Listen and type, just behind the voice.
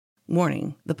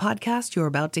Warning, the podcast you're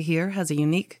about to hear has a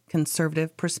unique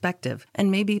conservative perspective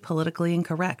and may be politically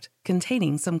incorrect,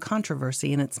 containing some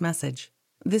controversy in its message.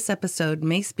 This episode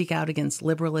may speak out against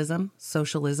liberalism,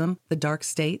 socialism, the dark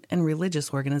state, and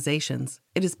religious organizations.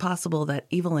 It is possible that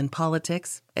evil in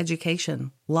politics,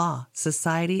 education, law,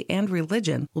 society, and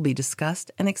religion will be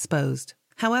discussed and exposed.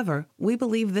 However, we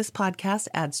believe this podcast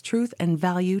adds truth and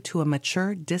value to a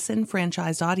mature,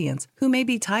 disenfranchised audience who may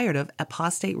be tired of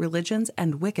apostate religions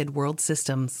and wicked world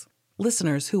systems.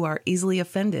 Listeners who are easily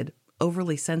offended,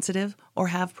 overly sensitive, or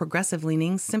have progressive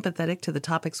leanings sympathetic to the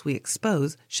topics we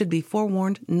expose should be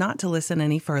forewarned not to listen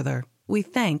any further. We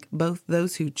thank both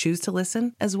those who choose to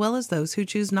listen as well as those who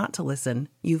choose not to listen.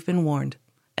 You've been warned.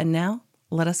 And now,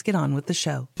 let us get on with the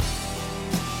show.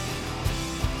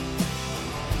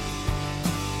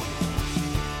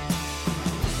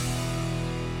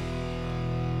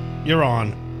 You're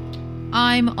on.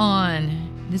 I'm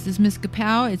on. This is Miss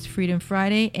Kapow. It's Freedom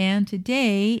Friday, and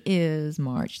today is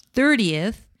March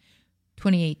 30th,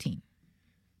 2018.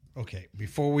 Okay,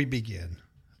 before we begin,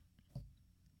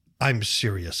 I'm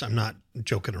serious. I'm not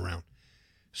joking around.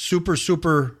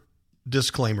 Super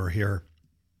disclaimer here.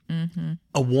 Mm-hmm.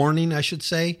 A warning, I should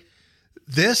say.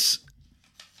 This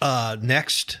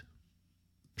next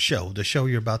show, the show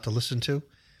you're about to listen to,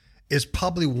 is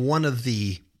probably one of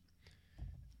the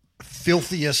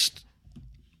filthiest,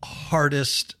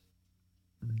 hardest,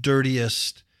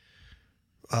 dirtiest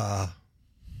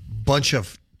bunch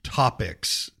of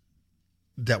topics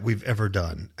that we've ever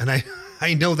done. And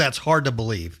I know that's hard to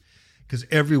believe because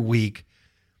every week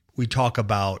we talk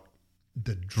about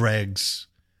the dregs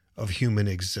of human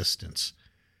existence.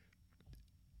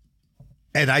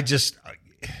 And I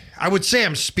would say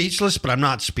I'm speechless, but I'm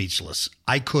not speechless.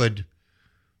 I could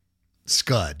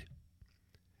scud.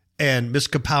 And Ms.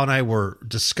 Kapow and I were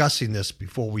discussing this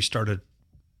before we started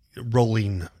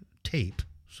rolling tape,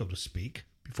 so to speak,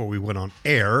 before we went on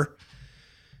air,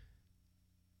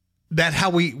 that how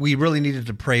we really needed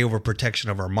to pray over protection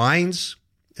of our minds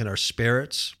and our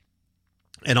spirits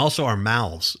and also our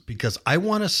mouths, because I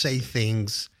want to say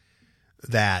things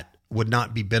that would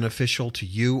not be beneficial to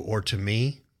you or to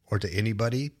me or to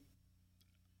anybody,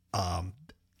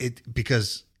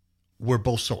 because we're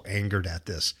both so angered at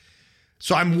this.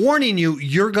 So I'm warning you,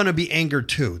 you're going to be angered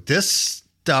too. This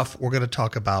stuff we're going to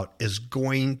talk about is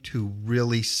going to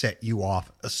really set you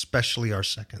off, especially our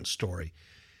second story.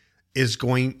 I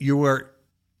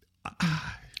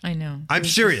know. I'm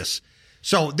serious.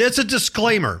 So there's a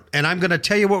disclaimer, and I'm going to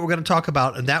tell you what we're going to talk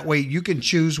about, and that way you can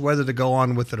choose whether to go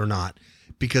on with it or not,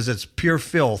 because it's pure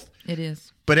filth. It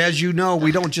is. But as you know,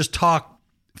 we don't just talk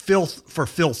filth for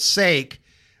filth's sake.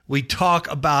 We talk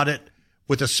about it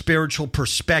with a spiritual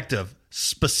perspective.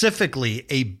 Specifically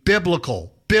a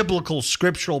biblical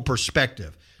scriptural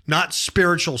perspective, not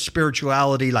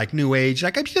spirituality like New Age.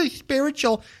 Like, I'm so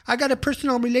spiritual. I got a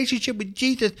personal relationship with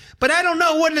Jesus, but I don't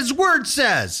know what his word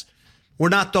says. We're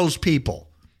not those people.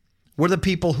 We're the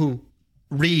people who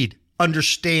read,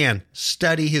 understand,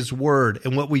 study his word.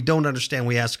 And what we don't understand,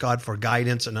 we ask God for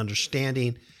guidance and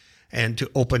understanding and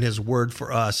to open his word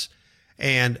for us.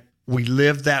 And we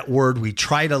live that word. We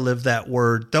try to live that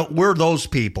word. We're those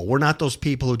people. We're not those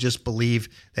people who just believe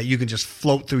that you can just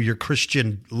float through your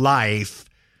Christian life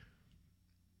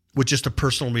with just a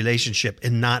personal relationship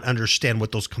and not understand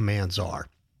what those commands are.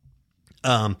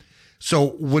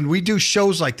 So when we do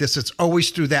shows like this, it's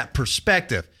always through that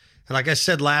perspective. And like I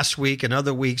said last week and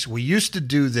other weeks, we used to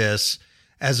do this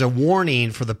as a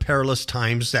warning for the perilous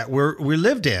times that we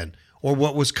lived in or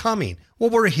what was coming.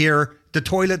 Well, we're here. The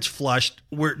toilet's flushed.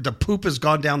 The poop has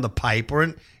gone down the pipe.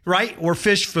 We're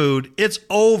fish food. It's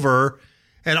over.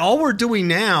 And all we're doing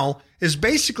now is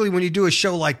basically when you do a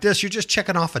show like this, you're just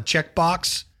checking off a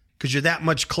checkbox because you're that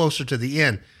much closer to the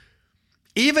end.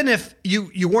 Even if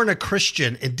you weren't a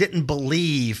Christian and didn't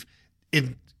believe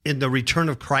in the return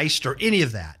of Christ or any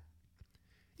of that,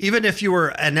 even if you were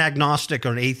an agnostic or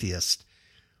an atheist,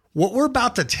 what we're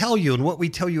about to tell you and what we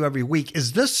tell you every week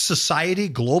is this society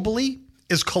globally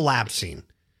is collapsing.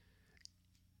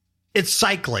 It's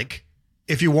cyclic.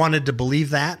 If you wanted to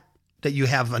believe that you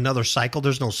have another cycle,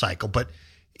 there's no cycle. But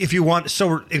if you want, so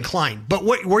we're inclined. But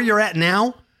where you're at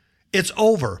now, it's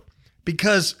over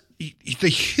because the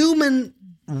human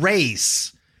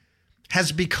race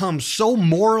has become so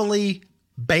morally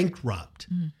bankrupt,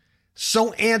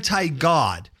 so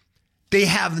anti-God. They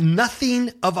have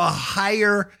nothing of a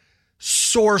higher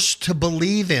source to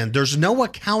believe in. There's no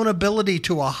accountability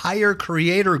to a higher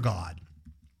creator God.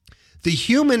 The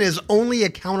human is only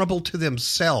accountable to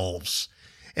themselves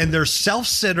and their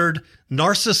self-centered,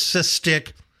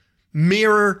 narcissistic,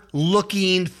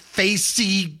 mirror-looking,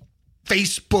 facey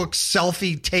Facebook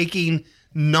selfie taking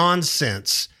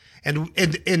nonsense. And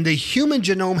the human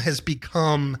genome has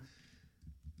become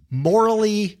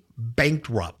morally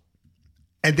bankrupt.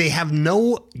 And they have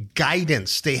no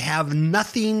guidance. They have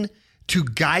nothing to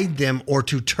guide them or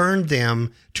to turn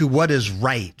them to what is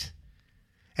right.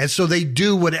 And so they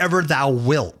do whatever thou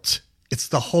wilt. It's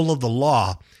the whole of the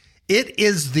law. It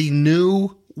is the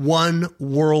new one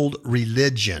world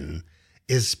religion,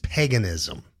 is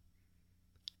paganism.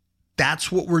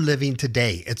 That's what we're living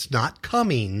today. It's not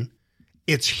coming.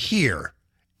 It's here.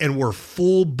 And we're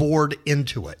full board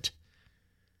into it.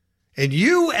 And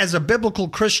you, as a biblical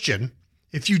Christian,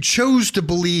 if you chose to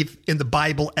believe in the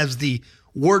Bible as the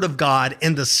Word of God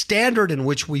and the standard in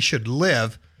which we should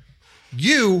live,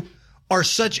 you are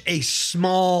such a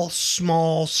small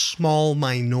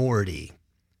minority.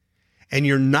 And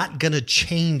you're not going to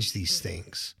change these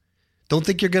things. Don't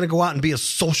think you're going to go out and be a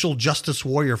social justice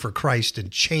warrior for Christ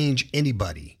and change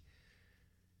anybody.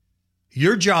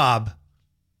 Your job,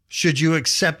 should you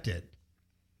accept it,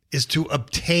 is to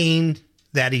obtain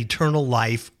that eternal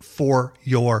life for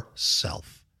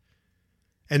yourself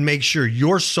and make sure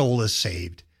your soul is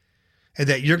saved and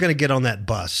that you're going to get on that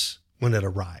bus when it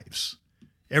arrives.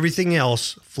 Everything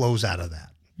else flows out of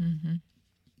that. Mm-hmm.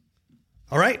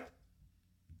 All right.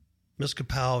 Ms.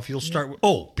 Kapow, if you'll start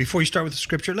with, before you start with the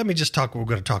scripture, let me just talk what we're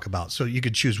going to talk about so you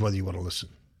can choose whether you want to listen.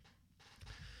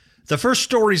 The first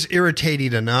story is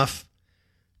irritating enough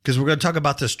because we're going to talk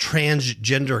about this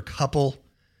transgender couple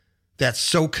that's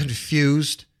so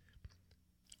confused.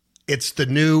 It's the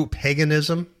new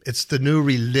paganism. It's the new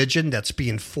religion that's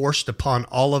being forced upon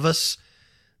all of us.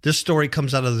 This story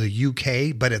comes out of the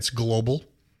UK, but it's global.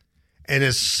 And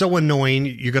it's so annoying,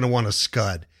 you're going to want to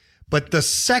scud. But the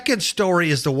second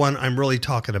story is the one I'm really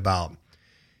talking about.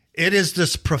 It is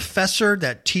this professor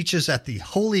that teaches at the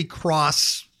Holy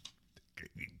Cross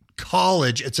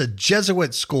College. It's a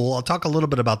Jesuit school. I'll talk a little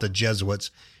bit about the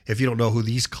Jesuits if you don't know who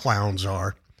these clowns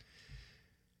are.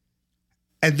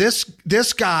 And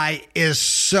this guy is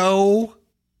so,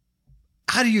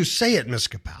 how do you say it, Ms.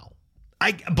 Kapow?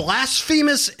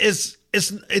 Blasphemous is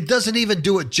it doesn't even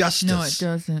do it justice. No, it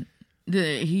doesn't.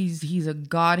 He's a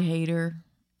God hater.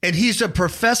 And he's a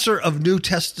professor of New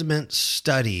Testament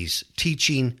studies,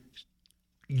 teaching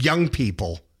young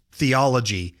people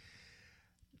theology.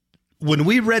 When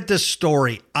we read this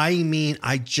story, I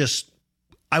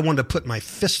wanted to put my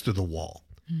fist through the wall.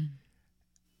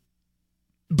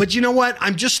 But you know what? I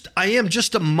am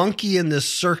just a monkey in this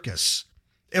circus.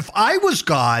 If I was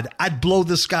God, I'd blow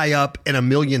this guy up in a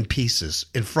million pieces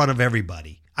in front of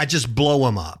everybody. I'd just blow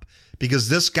him up because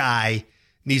this guy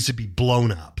needs to be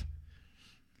blown up.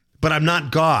 But I'm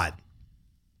not God.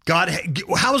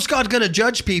 How is God going to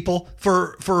judge people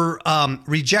for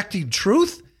rejecting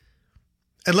truth?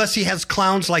 Unless he has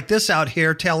clowns like this out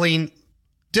here telling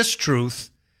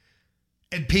distruth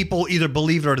and people either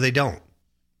believe it or they don't. You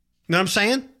know what I'm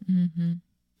saying? Mm-hmm.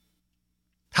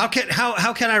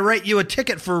 How can I write you a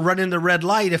ticket for running the red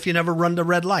light if you never run the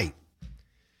red light?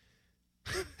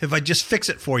 If I just fix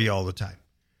it for you all the time.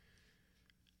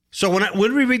 So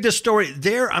when we read this story,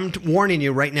 I'm warning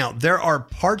you right now, there are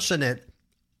parts in it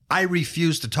I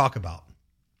refuse to talk about.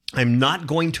 I'm not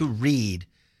going to read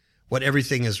what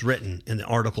everything is written in the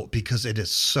article because it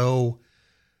is so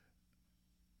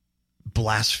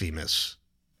blasphemous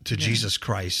to Jesus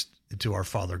Christ and to our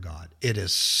Father God. It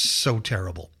is so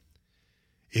terrible.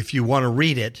 If you want to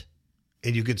read it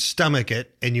and you could stomach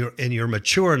it and you're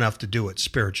mature enough to do it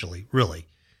spiritually, really,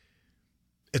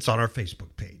 it's on our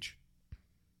Facebook page.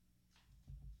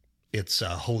 It's a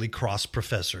Holy Cross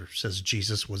professor says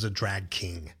Jesus was a drag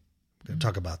king. I'm going to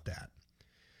talk about that.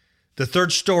 The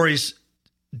third story's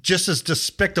just as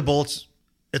despicable.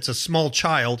 It's a small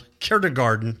child,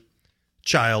 kindergarten,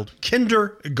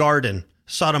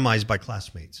 sodomized by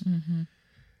classmates. Mm-hmm.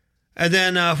 And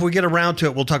then if we get around to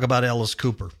it, we'll talk about Alice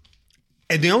Cooper.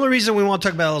 And the only reason we want to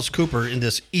talk about Alice Cooper in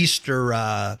this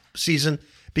Easter season,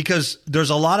 because there's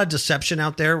a lot of deception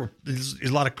out there. There's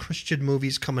a lot of Christian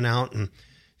movies coming out, and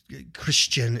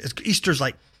Easter's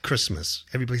like Christmas.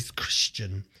 Everybody's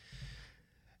Christian.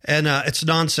 And it's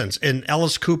nonsense. And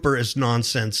Alice Cooper is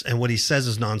nonsense. And what he says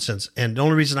is nonsense. And the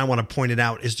only reason I want to point it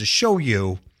out is to show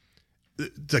you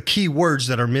the key words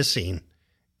that are missing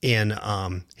in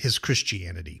his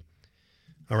Christianity.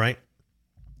 All right.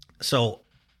 So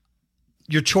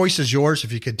your choice is yours.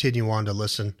 If you continue on to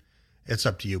listen, it's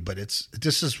up to you. But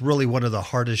this is really one of the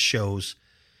hardest shows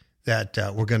that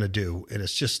we're going to do. And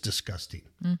it's just disgusting.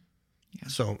 Yeah.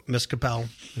 So Ms. Kapow,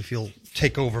 if you'll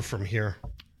take over from here.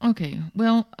 Okay.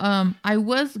 Well, I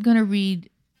was going to read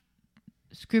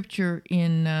scripture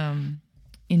in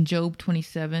Job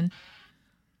 27,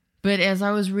 But as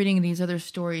I was reading these other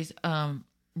stories,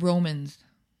 Romans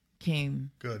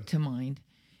came to mind.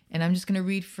 And I'm just going to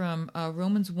read from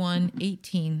Romans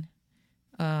 1:18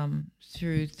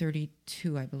 through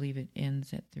 32. I believe it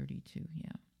ends at 32.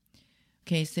 Yeah.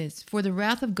 Okay, it says, "For the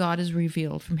wrath of God is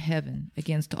revealed from heaven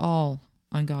against all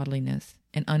ungodliness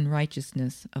and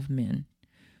unrighteousness of men,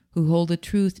 who hold the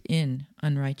truth in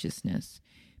unrighteousness,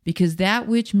 because that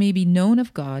which may be known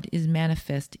of God is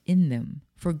manifest in them,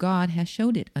 for God has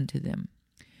showed it unto them.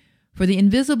 For the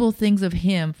invisible things of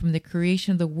him from the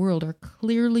creation of the world are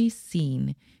clearly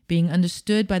seen, being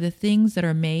understood by the things that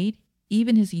are made,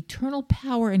 even his eternal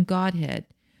power and Godhead,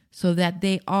 so that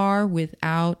they are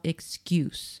without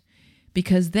excuse.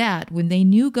 Because that, when they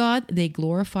knew God, they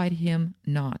glorified him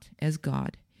not as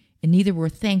God, and neither were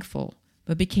thankful,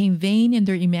 but became vain in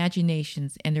their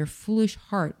imaginations, and their foolish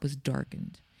heart was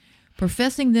darkened.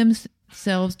 Professing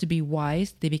themselves to be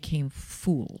wise, they became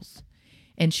fools,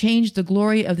 and changed the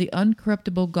glory of the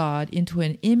uncorruptible God into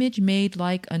an image made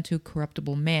like unto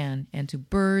corruptible man, and to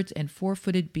birds and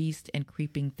four-footed beasts and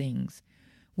creeping things.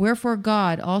 Wherefore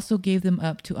God also gave them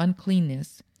up to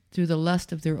uncleanness through the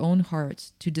lust of their own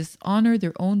hearts, to dishonor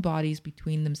their own bodies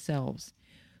between themselves,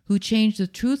 who changed the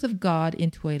truth of God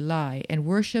into a lie, and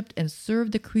worshipped and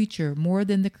served the creature more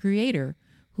than the Creator,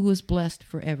 who is blessed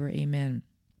forever. Amen.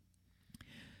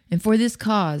 And for this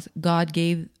cause God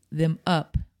gave them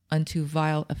up unto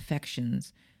vile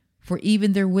affections, for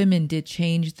even their women did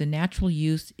change the natural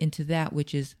use into that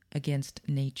which is against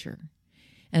nature.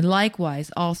 And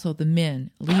likewise also the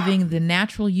men, leaving the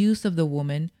natural use of the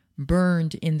woman,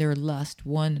 burned in their lust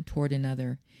one toward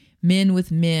another, men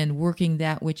with men, working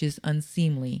that which is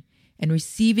unseemly, and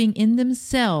receiving in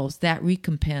themselves that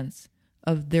recompense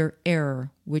of their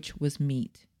error which was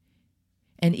meet.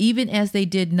 And even as they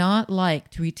did not like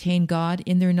to retain God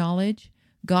in their knowledge,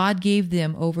 God gave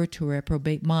them over to a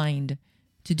reprobate mind,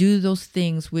 to do those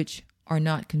things which are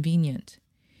not convenient,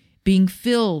 being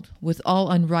filled with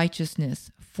all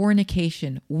unrighteousness,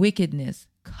 fornication, wickedness,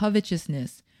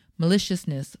 covetousness,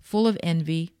 maliciousness, full of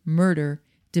envy, murder,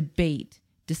 debate,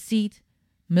 deceit,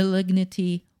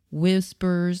 malignity,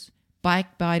 whisperers,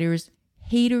 backbiters,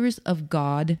 haters of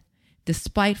God,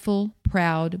 despiteful,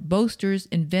 proud, boasters,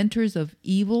 inventors of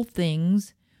evil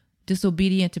things,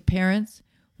 disobedient to parents,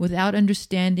 without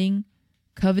understanding,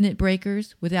 covenant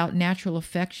breakers, without natural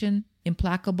affection,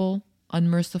 implacable,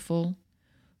 unmerciful,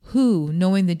 who,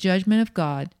 knowing the judgment of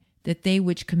God, that they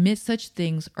which commit such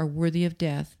things are worthy of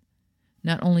death,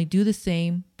 not only do the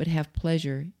same, but have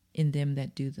pleasure in them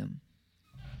that do them."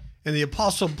 And the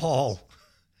Apostle Paul,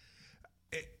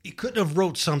 he couldn't have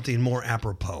wrote something more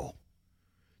apropos.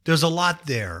 There's a lot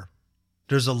there.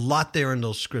 There's a lot there in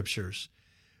those scriptures.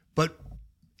 But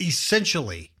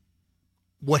essentially,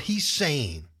 what he's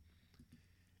saying,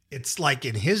 it's like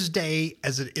in his day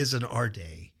as it is in our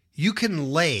day. You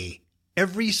can lay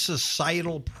every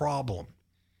societal problem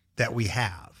that we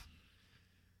have,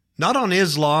 not on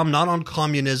Islam, not on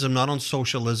communism, not on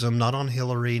socialism, not on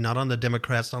Hillary, not on the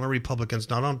Democrats, not on Republicans,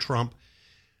 not on Trump.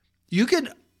 You can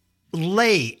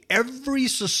lay every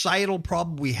societal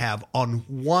problem we have on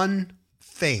one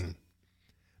thing.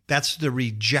 That's the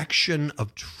rejection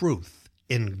of truth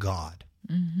in God.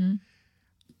 Mm-hmm.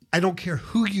 I don't care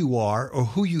who you are or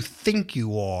who you think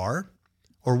you are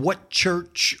or what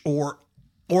church or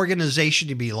organization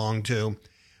you belong to.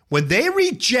 When they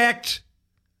reject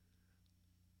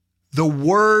the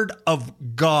word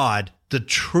of God, the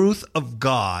truth of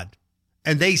God,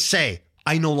 and they say,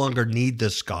 I no longer need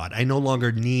this God. I no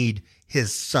longer need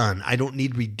his son. I don't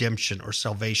need redemption or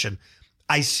salvation.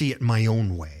 I see it my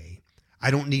own way.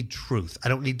 I don't need truth. I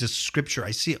don't need the scripture.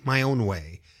 I see it my own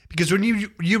way. Because when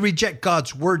you reject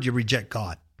God's word, you reject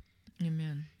God.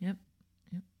 Amen. Yep.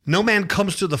 No man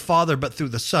comes to the Father but through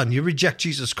the Son. You reject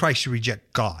Jesus Christ, you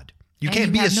reject God. You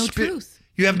can't be a truth.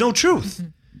 You have no truth.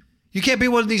 You can't be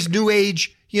one of these new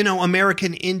age,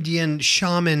 American Indian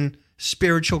shaman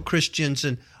spiritual Christians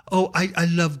and, I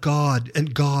love God. And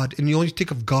you always think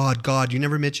of God. You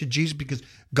never mention Jesus because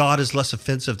God is less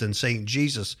offensive than saying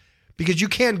Jesus. Because you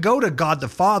can't go to God the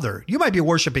Father. You might be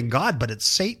worshiping God, but it's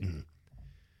Satan.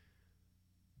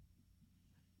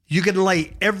 You can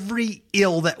lay every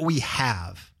ill that we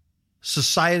have,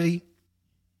 society,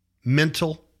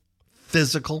 mental,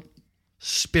 physical,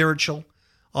 spiritual,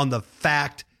 on the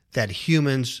fact that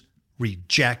humans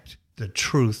reject the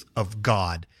truth of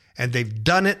God. And they've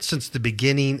done it since the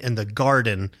beginning in the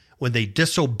garden when they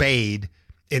disobeyed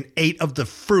and ate of the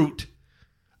fruit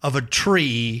of a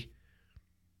tree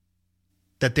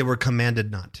that they were commanded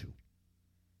not to,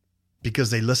 because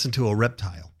they listened to a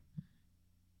reptile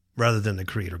rather than the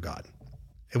Creator God.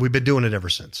 And we've been doing it ever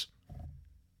since.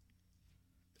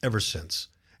 ever since.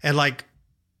 And like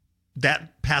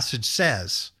that passage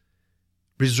says,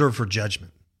 reserved for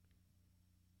judgment.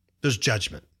 There's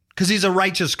judgment because he's a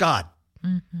righteous God.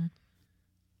 Mm-hmm.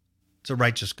 It's a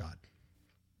righteous God.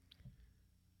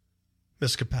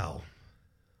 Ms. Kapow,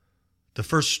 the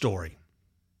first story.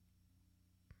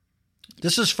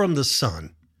 This is from The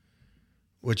Sun,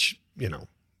 which, you know,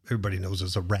 everybody knows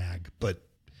is a rag, but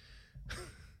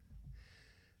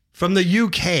from the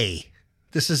UK.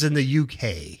 This is in the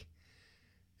UK.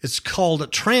 It's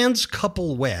called Trans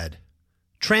Couple Wed.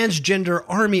 Transgender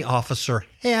Army officer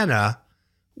Hannah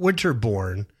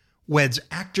Winterbourne weds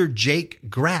actor Jake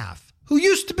Graff, who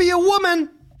used to be a woman.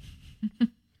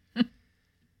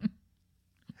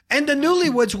 And the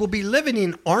newlyweds will be living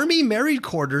in Army married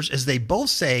quarters as they both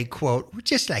say, quote, "We're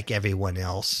just like everyone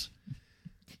else."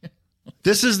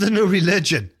 This is the new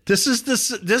religion. This is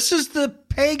the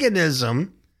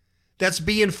paganism that's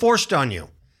being forced on you.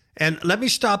 And let me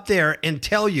stop there and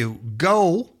tell you,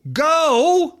 go,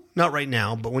 not right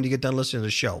now, but when you get done listening to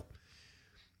the show,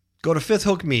 go to Fifth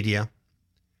Hook Media,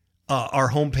 our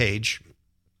homepage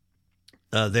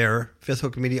there, Fifth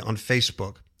Hook Media on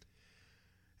Facebook.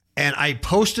 And I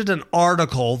posted an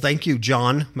article. Thank you,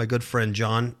 John, my good friend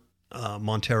John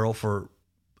Montero, for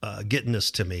getting this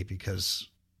to me because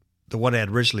the one I had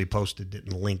originally posted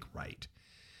didn't link right.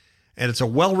 And it's a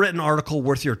well-written article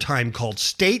worth your time called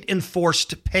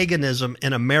State-Enforced Paganism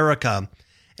in America.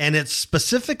 And it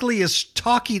specifically is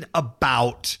talking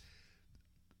about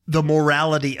the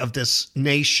morality of this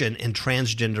nation and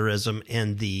transgenderism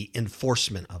and the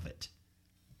enforcement of it.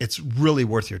 It's really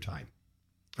worth your time.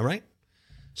 All right?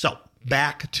 So,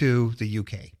 back to the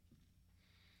UK.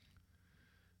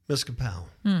 Ms. Kapow.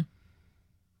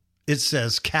 It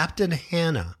says, Captain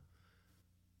Hannah,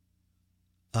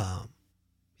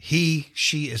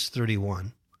 she is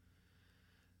 31,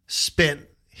 spent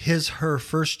her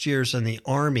first years in the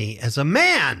Army as a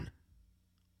man.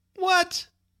 What?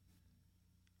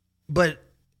 But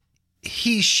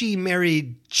she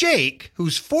married Jake,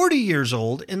 who's 40 years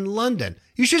old, in London.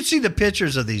 You should see the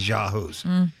pictures of these yahoos.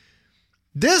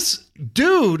 This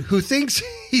dude who thinks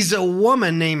he's a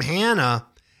woman named Hannah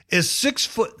is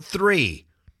 6'3",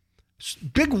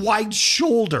 big wide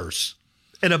shoulders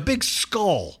and a big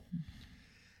skull.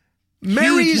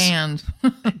 Huge hands.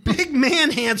 Big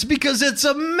man hands because it's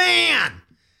a man.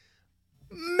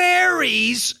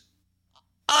 Marries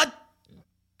a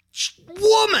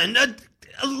woman,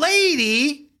 a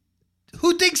lady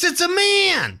who thinks it's a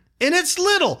man. And it's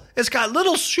little. It's got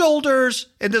little shoulders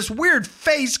and this weird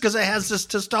face because it has this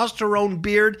testosterone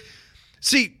beard.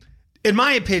 See, in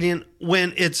my opinion,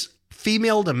 when it's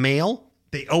female to male,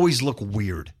 they always look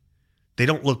weird. They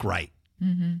don't look right.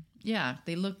 Mm-hmm. Yeah,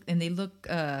 they look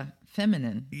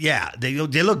feminine. Yeah, they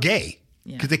look gay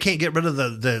because they can't get rid of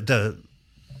the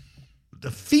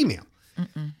female.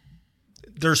 Mm-mm.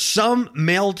 There's some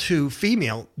male to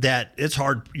female that it's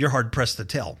hard. You're hard pressed to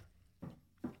tell.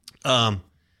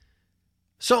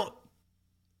 So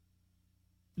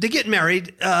they get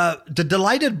married. The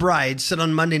delighted bride said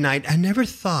on Monday night, "I never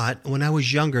thought when I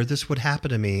was younger this would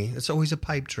happen to me. It's always a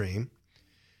pipe dream."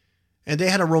 And they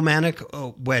had a romantic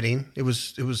wedding. It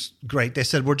was great. They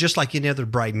said, "We're just like any other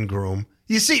bride and groom."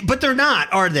 You see, but they're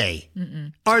not, are they?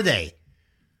 Mm-mm. Are they?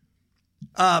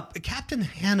 Captain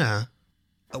Hannah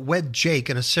wed Jake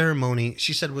in a ceremony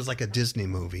she said was like a Disney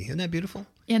movie. Isn't that beautiful?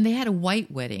 And they had a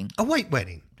white wedding. A white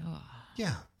wedding. Oh.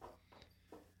 Yeah.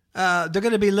 They're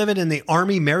going to be living in the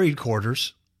Army married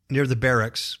quarters near the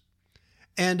barracks.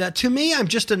 And to me, I'm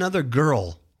just another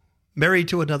girl married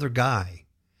to another guy.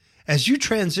 As you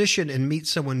transition and meet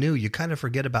someone new, you kind of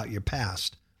forget about your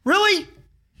past. Really?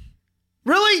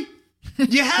 Really?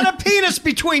 You had a penis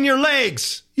between your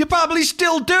legs. You probably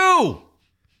still do.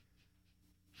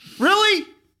 Really?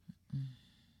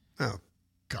 Oh,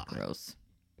 God. Gross.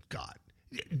 God.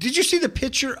 Did you see the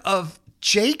picture of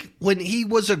Jake when he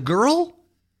was a girl?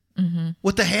 Mm-hmm.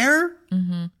 With the hair?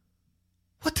 Mm-hmm.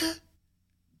 What?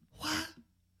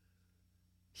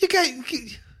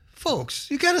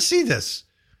 Folks, you got to see this.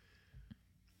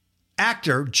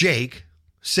 Actor Jake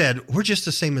said, "We're just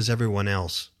the same as everyone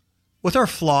else, with our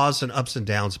flaws and ups and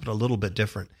downs, but a little bit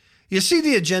different." You see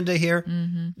the agenda here?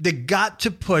 Mm-hmm. They got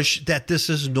to push that this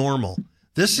is normal.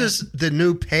 This is the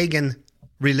new pagan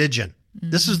religion.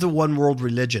 Mm-hmm. This is the one world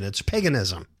religion. It's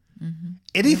paganism. Mm-hmm.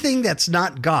 Anything that's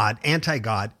not God,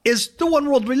 anti-God, is the one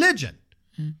world religion.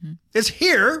 Mm-hmm. It's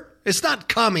here. It's not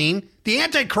coming. The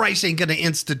Antichrist ain't going to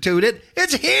institute it.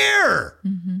 It's here.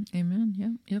 Mm-hmm.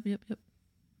 Amen. Yep.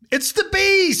 It's the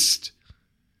beast.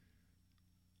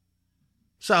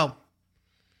 So,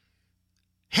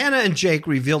 Hannah and Jake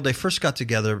revealed they first got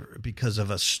together because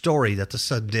of a story that the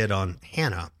Sun did on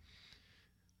Hannah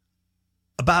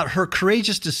about her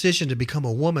courageous decision to become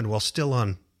a woman while still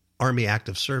on Army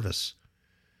active service.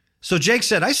 So Jake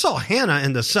said, I saw Hannah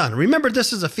in the Sun. Remember,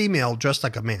 this is a female dressed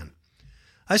like a man.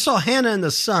 I saw Hannah in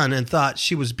the Sun and thought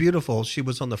she was beautiful. She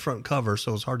was on the front cover,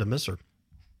 so it was hard to miss her.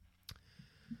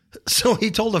 So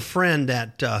he told a friend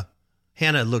that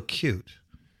Hannah looked cute.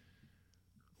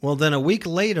 Well, then a week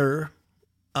later,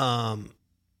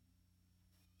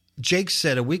 Jake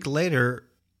said a week later,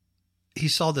 he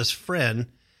saw this friend,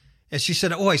 and she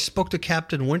said, I spoke to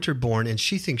Captain Winterbourne, and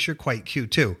she thinks you're quite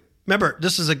cute, too. Remember,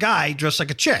 this is a guy dressed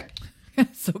like a chick.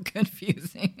 So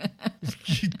confusing.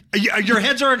 Your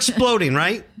heads are exploding,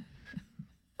 right?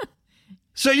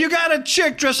 So you got a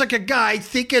chick dressed like a guy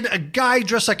thinking a guy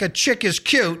dressed like a chick is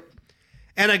cute,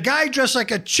 and a guy dressed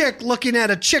like a chick looking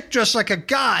at a chick dressed like a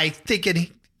guy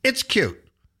thinking it's cute.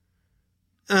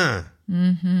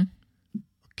 Mm-hmm.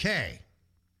 Okay.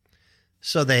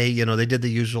 So they did the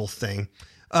usual thing.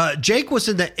 Jake was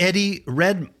in the Eddie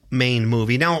Redmayne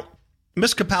movie. Now,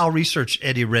 Miss Kapow researched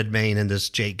Eddie Redmayne and this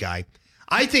Jake guy.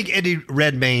 I think Eddie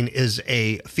Redmayne is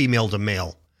a female to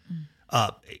male.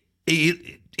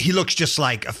 He looks just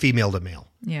like a female to male.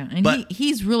 Yeah, and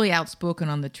he's really outspoken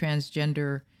on the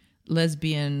transgender,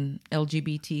 lesbian,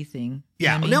 LGBT thing.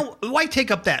 Yeah. I mean, now, why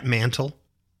take up that mantle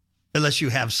unless you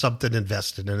have something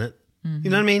invested in it? Mm-hmm. You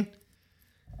know what I mean?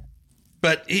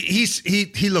 But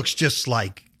he looks just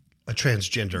like a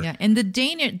transgender. Yeah, and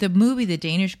the movie The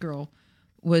Danish Girl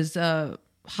was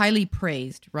highly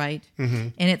praised, right? Mm-hmm.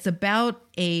 And it's about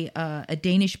a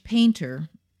Danish painter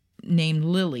named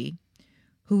Lily,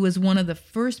 who was one of the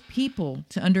first people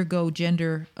to undergo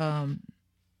gender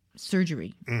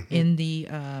surgery in the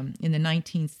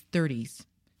 1930s.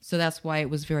 So that's why it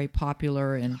was very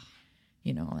popular, and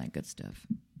all that good stuff.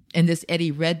 And this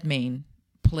Eddie Redmayne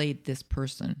played this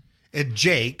person. And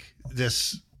Jake,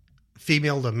 this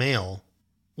female to male,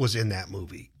 was in that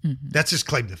movie. Mm-hmm. That's his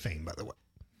claim to fame, by the way.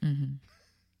 Mm-hmm.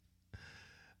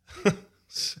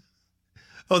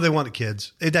 Oh, they wanted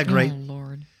kids. Ain't that great? Oh,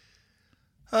 Lord.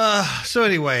 So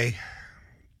anyway,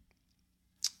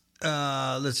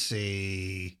 let's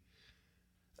see.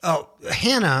 Oh,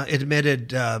 Hannah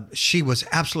admitted she was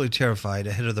absolutely terrified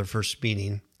ahead of their first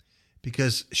meeting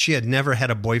because she had never had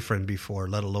a boyfriend before,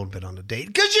 let alone been on a date.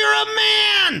 Because you're a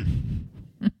man!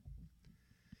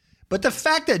 But the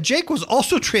fact that Jake was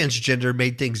also transgender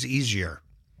made things easier.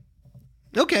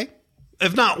 Okay.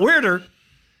 If not weirder.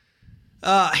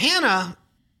 Hannah,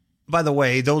 by the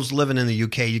way, those living in the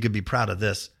UK, you could be proud of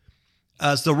this,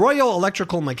 is the Royal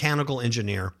Electrical Mechanical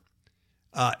Engineer.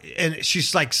 And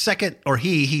she's like second, or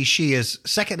she is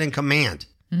second in command.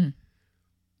 Mm.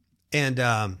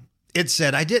 And it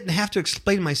said, I didn't have to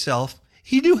explain myself.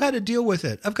 He knew how to deal with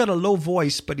it. I've got a low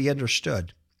voice, but he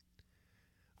understood.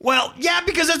 Well, yeah,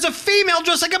 because it's a female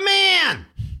dressed like a man.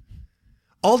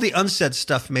 All the unsaid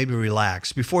stuff made me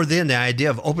relax. Before then, the idea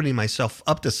of opening myself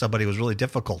up to somebody was really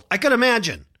difficult. I could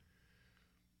imagine.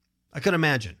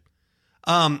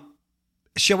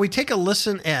 Shall we take a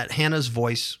listen at Hannah's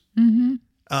voice? Mm-hmm.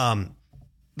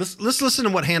 Let's listen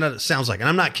to what Hannah sounds like. And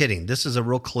I'm not kidding. This is a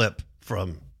real clip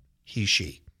from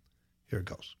she. Here it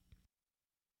goes.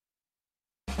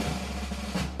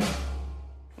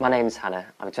 My name's Hannah.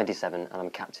 I'm 27 and I'm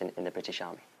captain in the British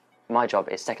Army. My job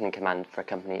is second in command for a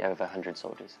company over 100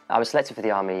 soldiers. I was selected for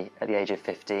the Army at the age of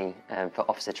 15 for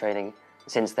officer training.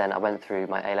 Since then, I went through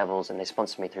my A-levels and they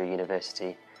sponsored me through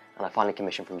university, and I finally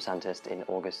commissioned from Sandhurst in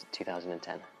August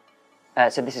 2010.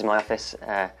 So this is my office.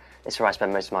 It's where I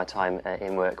spend most of my time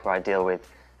in work, where I deal with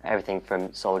everything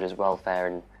from soldiers'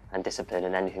 welfare and discipline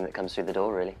and anything that comes through the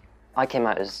door, really. I came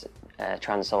out as a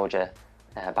trans soldier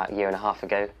about a year and a half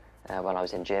ago when I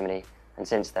was in Germany. And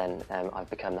since then, I've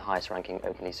become the highest ranking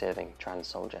openly serving trans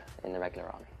soldier in the regular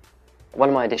army. One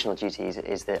of my additional duties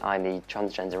is that I'm the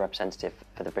transgender representative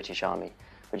for the British Army,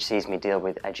 which sees me deal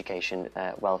with education,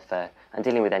 welfare, and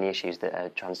dealing with any issues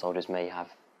that trans soldiers may have.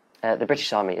 The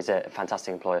British Army is a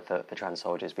fantastic employer for trans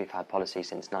soldiers. We've had policy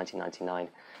since 1999,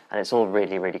 and it's all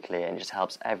really, really clear, and it just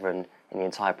helps everyone in the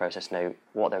entire process know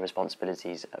what their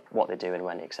responsibilities, what they do and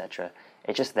when, etc.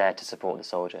 It's just there to support the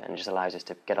soldier, and it just allows us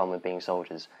to get on with being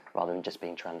soldiers rather than just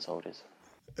being trans soldiers.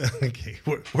 Okay,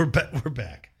 we're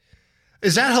back.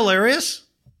 Is that hilarious?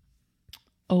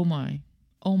 Oh my.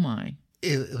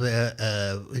 We're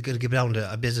going to get down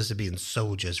to a business of being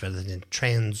soldiers rather than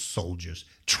trans soldiers.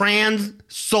 Trans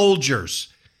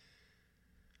soldiers.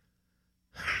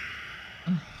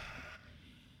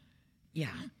 Yeah.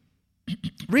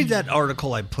 Read that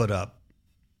article I put up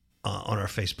on our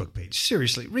Facebook page.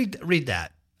 Seriously, read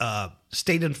that.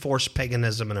 state-enforced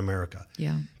paganism in America.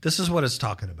 Yeah. This is what it's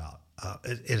talking about.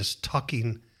 It is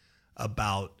talking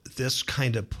about this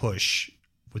kind of push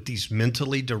with these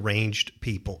mentally deranged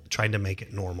people trying to make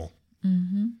it normal.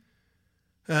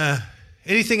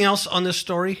 Anything else on this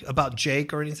story about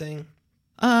Jake or anything?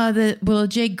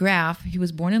 Jake Graff, he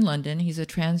was born in London. He's a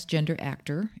transgender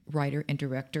actor, writer, and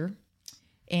director.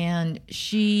 And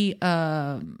she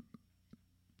was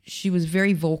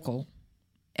very vocal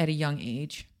at a young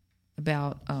age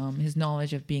about his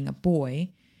knowledge of being a boy,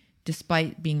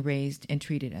 despite being raised and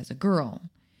treated as a girl.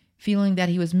 Feeling that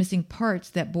he was missing parts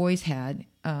that boys had,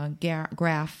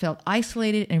 Graff felt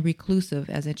isolated and reclusive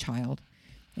as a child.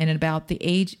 And at about the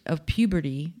age of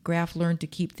puberty, Graff learned to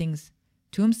keep things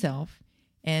to himself,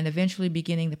 and eventually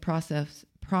beginning the process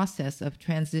of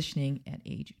transitioning at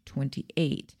age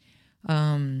 28.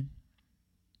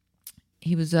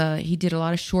 He did a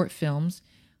lot of short films.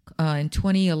 In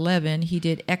 2011, he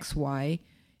did XY.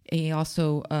 He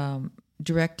also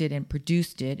directed and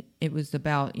produced it. It was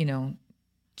about,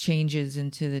 changes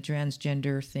into the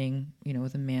transgender thing,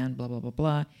 with a man, blah, blah, blah,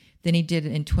 blah. Then he did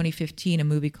in 2015 a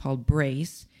movie called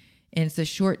Brace, and it's a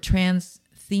short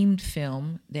trans-themed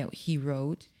film that he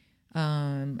wrote.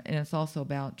 And it's also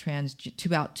about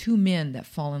two men that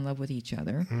fall in love with each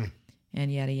other,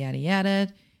 and yada yada yada.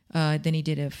 Then he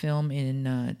did a film in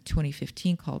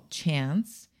 2015 called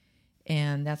Chance,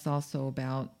 and that's also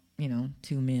about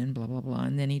two men, blah blah blah.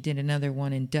 And then he did another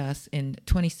one in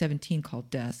 2017 called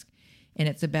Dusk, and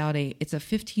it's a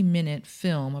 15-minute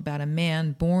film about a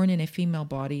man born in a female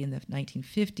body in the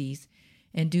 1950s,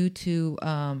 and due to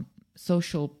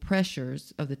social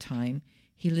pressures of the time,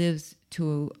 he lives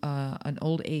to an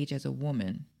old age as a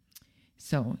woman.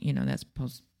 So, that's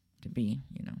supposed to be,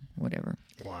 whatever.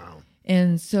 Wow.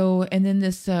 And then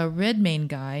this Redmayne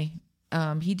guy,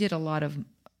 he did a lot of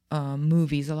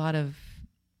movies, a lot of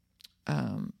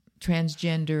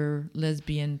transgender,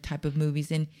 lesbian type of movies.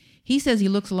 And he says he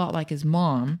looks a lot like his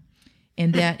mom,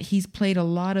 and that he's played a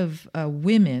lot of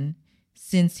women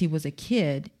since he was a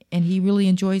kid, and he really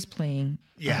enjoys playing.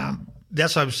 Yeah.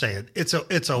 That's what I'm saying. It's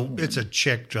a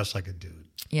chick dressed like a dude.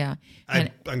 Yeah.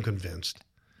 I'm convinced.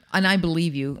 And I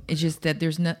believe you. It's just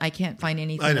that I can't find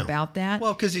anything about that.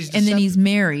 Well, because and then he's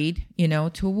married,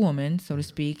 to a woman, so to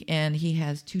speak, and he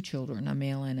has 2 children, a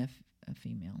male and a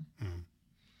female.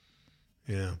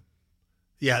 Yeah.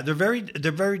 Yeah, they're very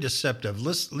deceptive.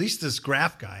 At least this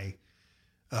Graff guy,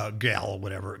 gal or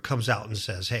whatever, comes out and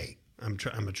says, "Hey, I'm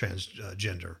a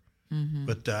transgender."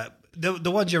 But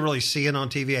the ones you're really seeing on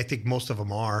TV, I think most of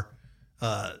them are.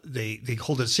 They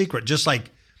hold it secret, just like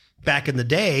back in the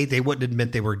day, they wouldn't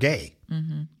admit they were gay,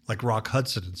 like Rock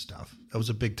Hudson and stuff. That was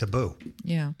a big taboo.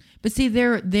 Yeah, but see,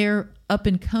 they're up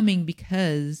and coming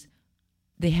because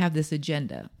they have this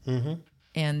agenda,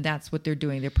 and that's what they're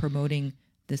doing. They're promoting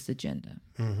this agenda.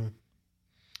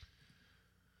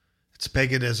 It's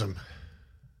paganism.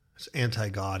 It's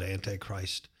anti-God,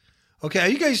 anti-Christ. Okay, are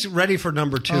you guys ready for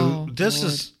number 2?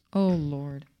 Oh,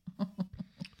 Lord. I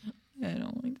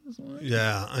don't like this one.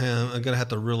 Yeah, I'm going to have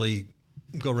to really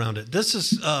go around it. This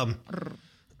is from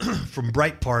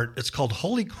Breitbart. It's called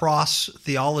Holy Cross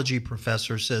Theology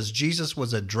Professor Says Jesus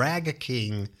Was a Drag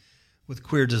King with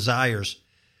Queer Desires.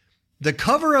 The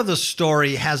cover of the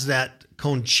story has that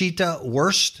Conchita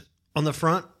Wurst on the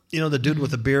front. The dude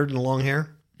with the beard and the long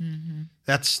hair?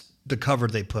 That's the cover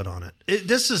they put on it.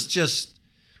 This is just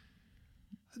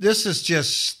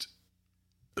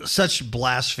such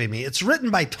blasphemy. It's written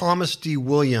by Thomas D.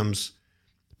 Williams,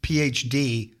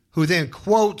 PhD, who then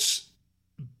quotes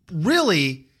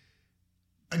really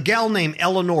a gal named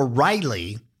Eleanor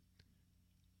Riley,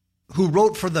 who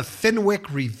wrote for the Fenwick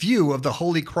Review of the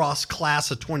Holy Cross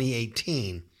class of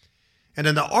 2018. And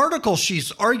in the article,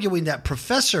 she's arguing that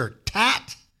Professor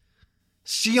Tat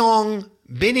Seong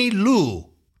Benny Lu,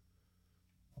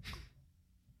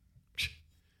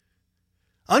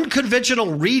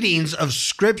 unconventional readings of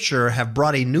Scripture have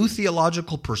brought a new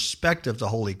theological perspective to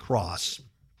Holy Cross.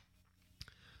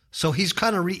 So he's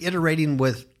kind of reiterating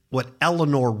with what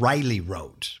Eleanor Riley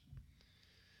wrote.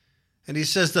 And he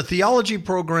says the theology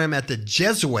program at the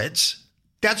Jesuits,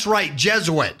 that's right,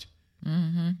 Jesuit.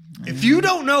 If you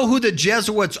don't know who the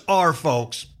Jesuits are,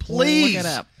 folks, please look it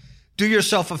up. Do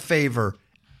yourself a favor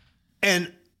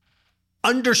and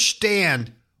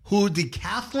understand who the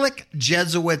Catholic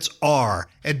Jesuits are.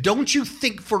 And don't you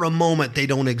think for a moment they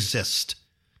don't exist.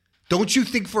 Don't you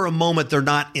think for a moment they're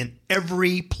not in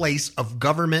every place of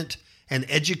government and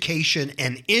education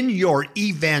and in your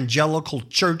evangelical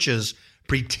churches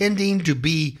pretending to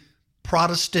be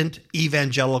Protestant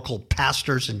evangelical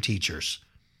pastors and teachers.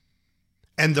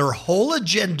 And their whole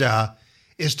agenda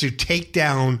is to take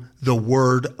down the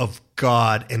word of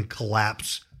God and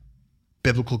collapse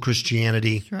biblical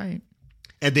Christianity. That's right.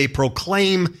 And they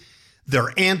proclaim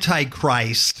their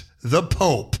Antichrist, the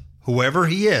Pope, whoever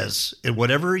he is, in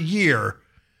whatever year,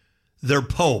 their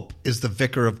Pope is the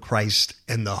Vicar of Christ,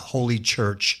 and the Holy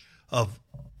Church of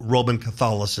Roman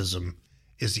Catholicism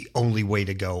is the only way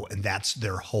to go, and that's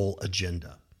their whole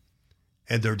agenda.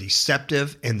 And they're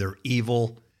deceptive, and they're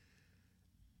evil.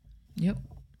 Yep.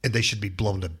 And they should be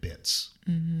blown to bits.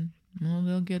 Mm-hmm. Well,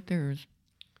 they'll get theirs.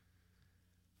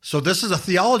 So this is a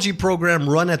theology program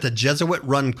run at the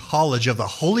Jesuit-run College of the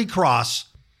Holy Cross,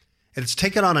 and it's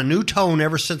taken on a new tone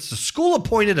ever since the school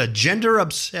appointed a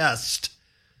gender-obsessed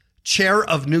chair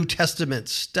of New Testament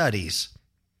studies.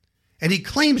 And he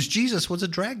claims Jesus was a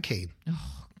drag king.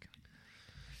 Oh,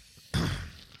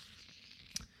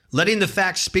 Letting the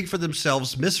facts speak for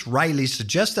themselves, Miss Riley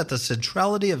suggests that the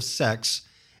centrality of sex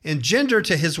and gender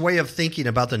to his way of thinking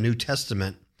about the New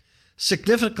Testament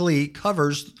significantly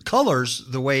colors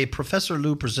the way Professor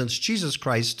Lu presents Jesus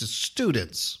Christ to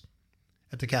students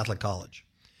at the Catholic College.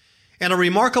 In a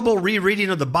remarkable rereading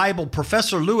of the Bible,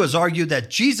 Professor Lu has argued that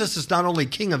Jesus is not only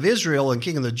King of Israel and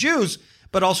King of the Jews,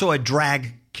 but also a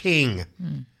drag king,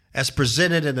 as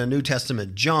presented in the New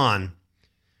Testament John.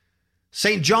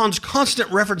 St. John's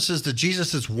constant references to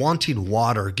Jesus as wanting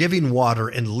water, giving water,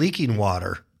 and leaking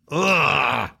water.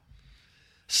 Ugh.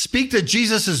 Speak to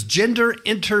Jesus' gender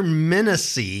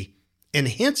interminacy and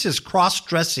hence his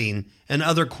cross-dressing and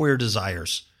other queer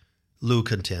desires, Lu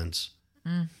contends.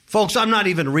 Folks, I'm not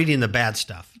even reading the bad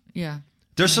stuff. yeah.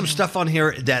 There's some stuff on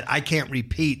here that I can't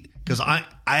repeat because I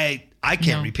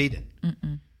can't repeat it.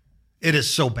 Mm-mm. It is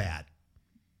so bad.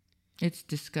 It's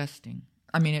disgusting.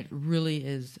 I mean, it really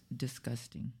is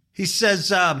disgusting. He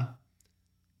says,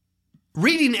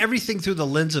 reading everything through the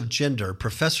lens of gender,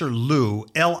 Professor Lu,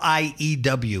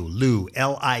 L-I-E-W,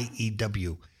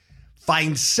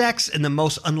 finds sex in the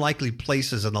most unlikely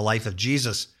places in the life of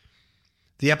Jesus.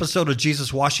 The episode of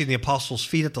Jesus washing the apostles'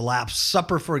 feet at the Last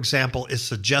Supper, for example, is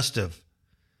suggestive,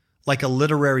 like a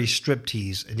literary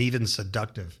striptease, and even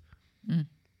seductive,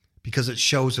 because it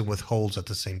shows and withholds at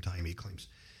the same time, he claims.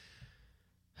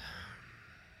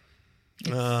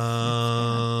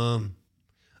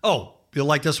 You'll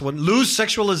like this one. Lu's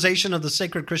sexualization of the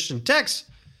sacred Christian text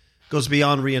goes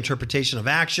beyond reinterpretation of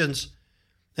actions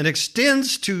and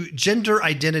extends to gender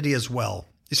identity as well.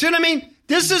 You see what I mean?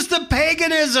 This is the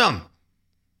paganism.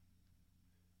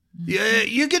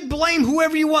 You could blame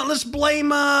whoever you want. Let's blame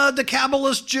the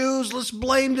Kabbalist Jews. Let's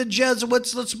blame the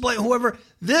Jesuits. Let's blame whoever.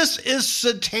 This is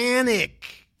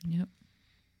satanic. Yep.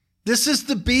 This is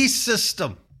the beast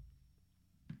system.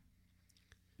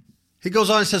 He goes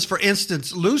on and says, for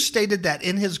instance, Lu stated that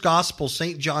in his gospel,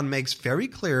 St. John makes very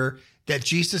clear that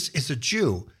Jesus is a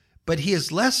Jew, but he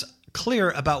is less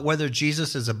clear about whether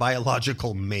Jesus is a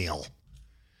biological male.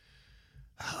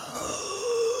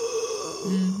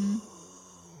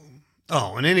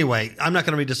 Oh, and anyway, I'm not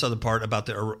going to read this other part about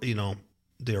the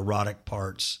erotic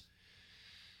parts.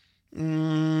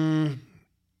 Okay.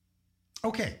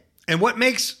 And what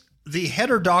makes the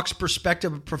heterodox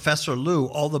perspective of Professor Lu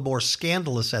all the more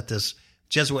scandalous at this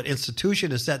Jesuit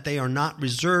institution is that they are not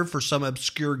reserved for some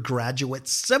obscure graduate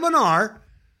seminar,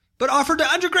 but offered to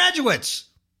undergraduates.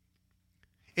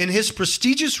 In his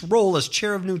prestigious role as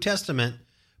chair of New Testament,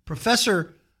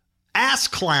 Professor Ass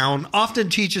Clown often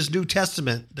teaches New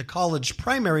Testament, the college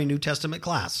primary New Testament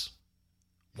class.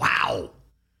 Wow.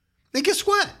 And guess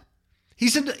what? He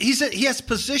has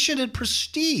position and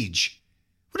prestige.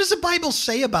 What does the Bible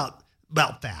say about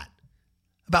that?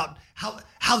 About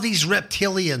how these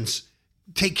reptilians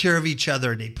take care of each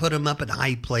other and they put them up in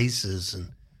high places, and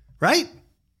right?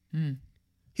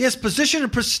 He has position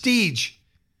and prestige,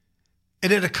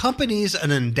 and it accompanies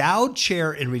an endowed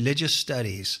chair in religious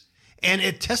studies, and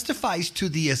it testifies to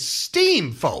the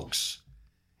esteem, folks,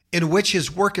 in which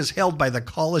his work is held by the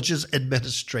college's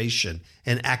administration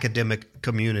and academic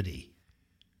community.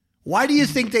 Why do you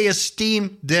think they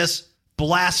esteem this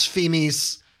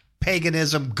blasphemous,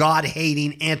 paganism,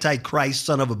 God-hating, antichrist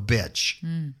son of a bitch?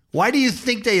 Why do you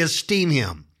think they esteem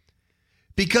him?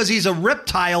 Because he's a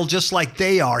reptile just like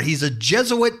they are. He's a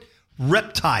Jesuit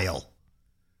reptile.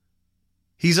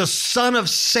 He's a son of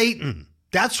Satan.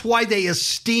 That's why they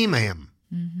esteem him.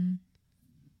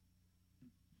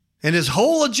 And his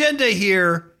whole agenda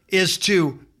here is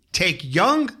to take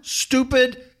young,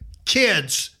 stupid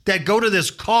kids that go to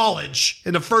this college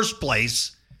in the first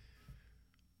place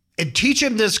and teach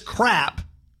them this crap.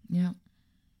 Yeah.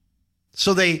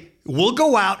 So they will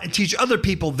go out and teach other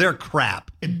people their crap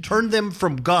and turn them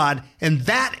from God. And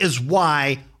that is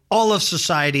why all of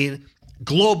society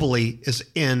globally is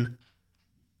in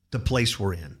the place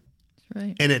we're in. That's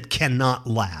right. And it cannot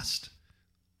last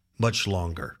much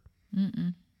longer.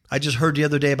 I just heard the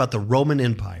other day about the Roman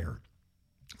Empire.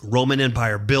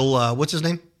 Bill, what's his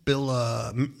name? Bill,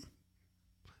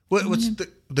 what's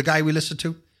the guy we listened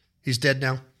to? He's dead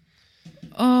now.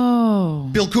 Oh.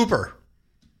 Bill Cooper.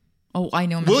 Oh, I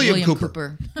know him. William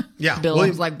Cooper. Yeah. Bill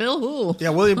was like, Bill who?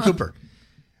 Yeah, William Cooper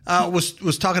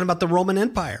was talking about the Roman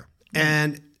Empire.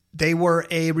 And they were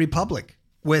a republic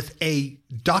with a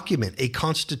document, a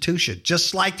constitution,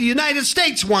 just like the United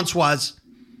States once was.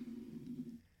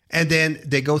 And then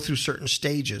they go through certain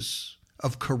stages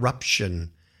of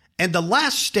corruption. And the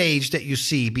last stage that you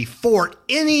see before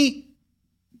any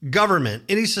government,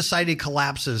 any society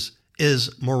collapses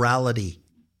is morality.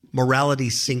 Morality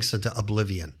sinks into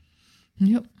oblivion.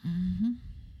 Yep.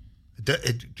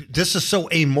 This is so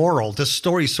amoral. This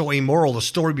story is so amoral. The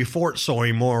story before it's so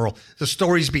amoral. The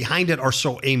stories behind it are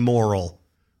so amoral.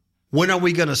 When are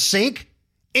we going to sink?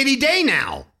 Any day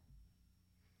now.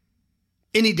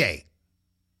 Any day.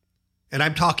 And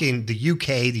I'm talking the UK,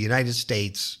 the United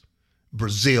States,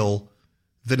 Brazil,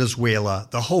 Venezuela,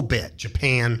 the whole bit,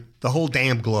 Japan, the whole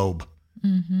damn globe.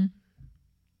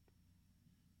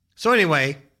 So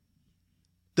anyway,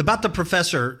 about the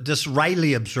professor, this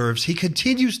Riley observes, he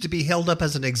continues to be held up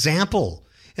as an example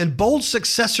and bold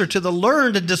successor to the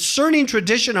learned and discerning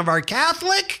tradition of our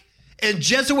Catholic and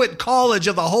Jesuit College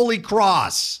of the Holy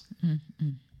Cross.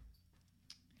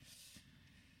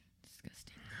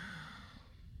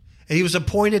 And he was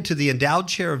appointed to the endowed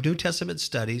chair of New Testament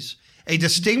studies, a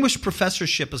distinguished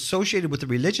professorship associated with the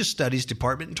Religious Studies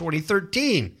Department in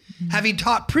 2013, having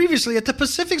taught previously at the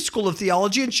Pacific School of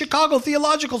Theology and Chicago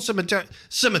Theological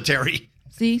Cemetery.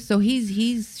 See, so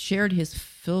he's shared his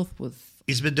filth with.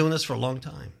 He's been doing this for a long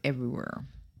time. Everywhere.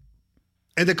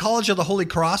 And the College of the Holy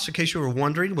Cross, in case you were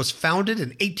wondering, was founded in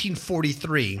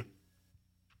 1843.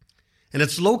 And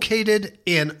it's located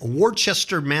in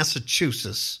Worcester,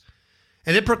 Massachusetts.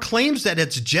 And it proclaims that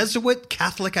its Jesuit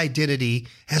Catholic identity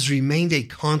has remained a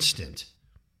constant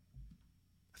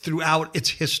throughout its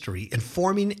history,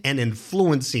 informing and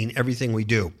influencing everything we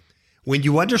do. When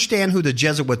you understand who the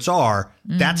Jesuits are,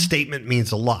 that statement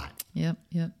means a lot. Yep.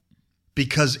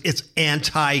 Because it's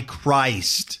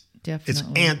anti-Christ. Definitely. It's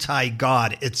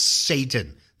anti-God. It's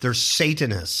Satan. They're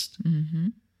Satanists.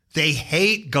 They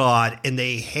hate God and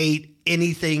they hate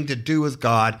anything to do with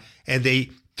God. And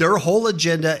their whole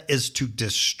agenda is to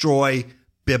destroy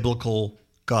biblical,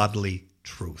 godly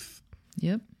truth.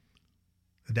 Yep.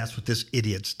 And that's what this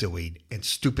idiot's doing. And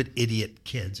stupid idiot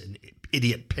kids and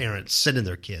idiot parents sending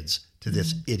their kids to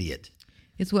this idiot.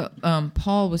 It's what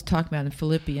Paul was talking about in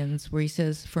Philippians, where he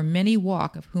says, "For many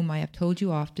walk, of whom I have told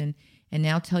you often, and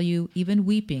now tell you, even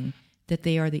weeping, that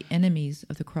they are the enemies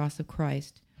of the cross of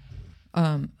Christ,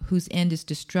 whose end is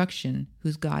destruction,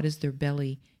 whose God is their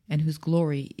belly, and whose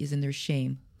glory is in their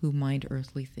shame, who mind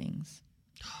earthly things."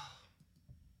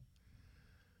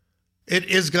 It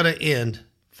is going to end,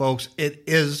 folks. It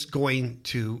is going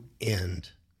to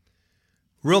end.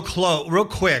 Real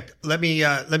quick. Let me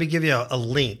give you a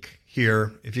link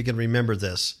here, if you can remember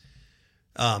this.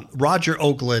 Roger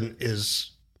Oakland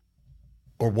is,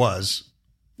 or was,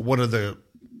 one of the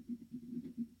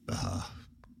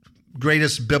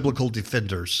greatest biblical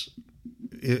defenders.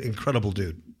 Incredible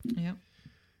dude. Yep.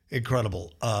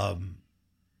 Incredible.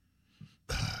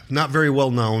 Not very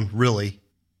well known, really.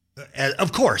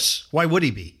 Of course. Why would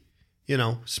he be?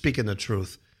 Speaking the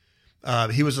truth.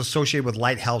 He was associated with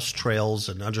Lighthouse Trails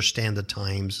and Understand the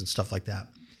Times and stuff like that.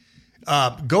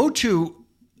 Go to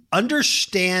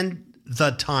Understand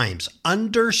the Times,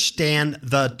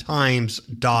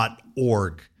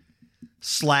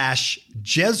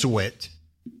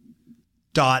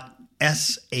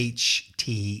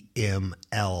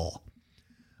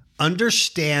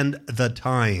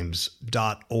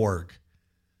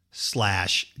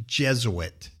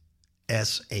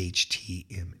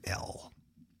 understandthetimes.org/Jesuit.SHTML.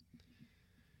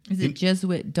 Is it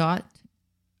Jesuit dot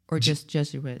or just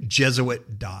Jesuit?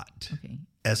 Jesuit dot. Okay.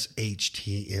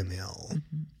 SHTML.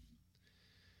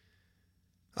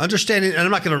 Understanding, and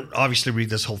I'm not going to obviously read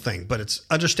this whole thing, but it's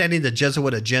Understanding the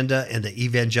Jesuit Agenda and the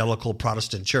Evangelical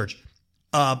Protestant Church.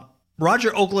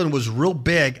 Roger Oakland was real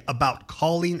big about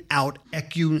calling out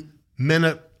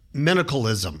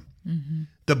ecumenicalism,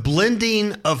 the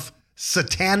blending of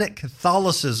satanic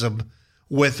Catholicism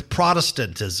with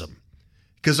Protestantism.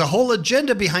 Because the whole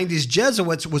agenda behind these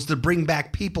Jesuits was to bring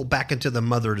back people back into the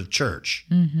mother of the church,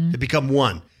 to become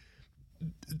one.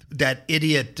 That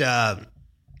idiot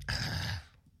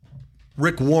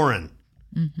Rick Warren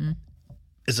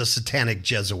is a satanic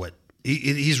Jesuit.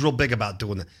 He's real big about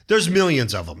doing that. There's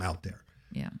millions of them out there.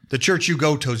 Yeah. The church you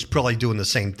go to is probably doing the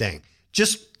same thing.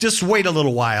 Just wait a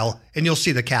little while and you'll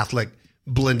see the Catholic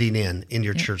blending in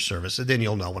your church service. And then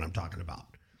you'll know what I'm talking about.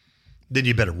 Then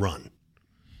you better run.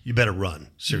 You better run.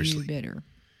 Seriously. You better.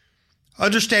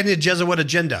 Understanding the Jesuit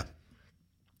agenda.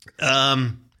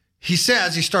 He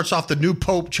says, he starts off, the new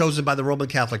pope chosen by the Roman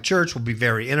Catholic Church will be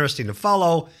very interesting to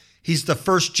follow. He's the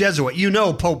first Jesuit. You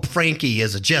know Pope Frankie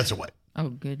is a Jesuit. Oh,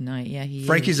 good night. Yeah,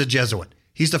 Frankie's a Jesuit.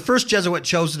 He's the first Jesuit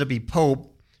chosen to be pope.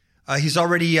 He's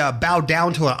already bowed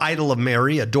down to an idol of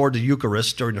Mary, adored the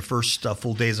Eucharist during the first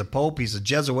full days of Pope. He's a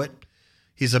Jesuit.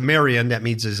 He's a Marian. That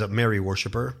means he's a Mary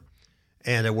worshiper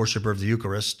and a worshiper of the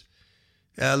Eucharist.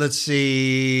 Let's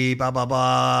see. Who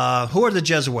are the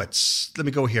Jesuits? Let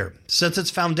me go here. Since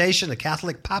its foundation, the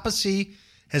Catholic papacy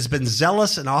has been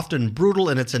zealous and often brutal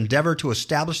in its endeavor to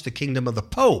establish the kingdom of the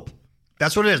Pope.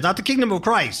 That's what it is. Not the kingdom of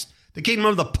Christ, the kingdom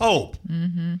of the Pope.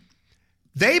 Mm-hmm.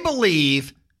 They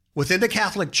believe within the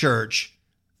Catholic Church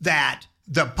that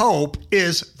the Pope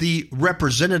is the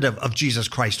representative of Jesus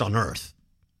Christ on earth.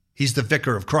 He's the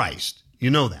vicar of Christ. You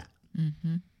know that.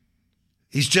 Mm-hmm.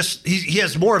 He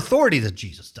has more authority than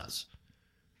Jesus does.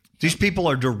 These people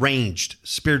are deranged,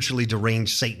 spiritually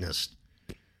deranged Satanists.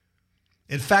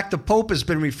 In fact, the Pope has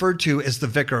been referred to as the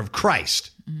vicar of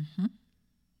Christ. Mm-hmm.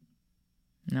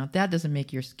 Now, that doesn't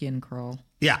make your skin crawl.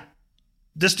 Yeah.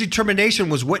 This determination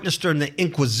was witnessed during the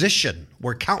Inquisition,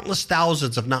 where countless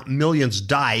thousands, if not millions,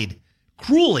 died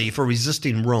cruelly for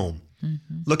resisting Rome.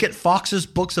 Mm-hmm. Look at Fox's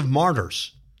Books of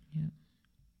Martyrs. Yeah.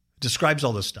 Describes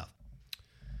all this stuff.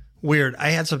 Weird. I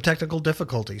had some technical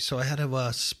difficulties, so I had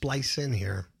to splice in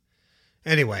here.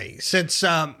 Anyway, since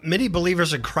many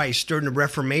believers in Christ during the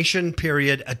Reformation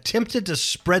period attempted to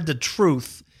spread the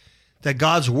truth that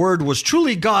God's word was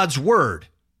truly God's word.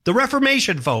 The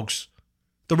Reformation, folks.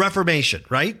 The Reformation,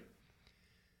 right?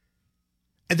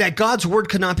 And that God's word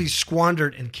could not be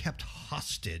squandered and kept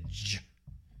hostage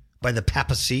by the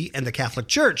papacy and the Catholic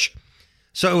Church.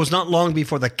 So it was not long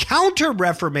before the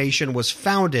Counter-Reformation was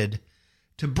founded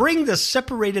to bring the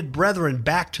separated brethren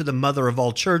back to the mother of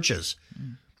all churches.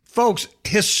 Folks,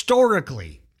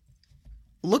 historically,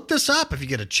 look this up if you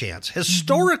get a chance.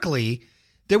 Historically,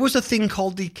 there was a thing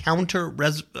called the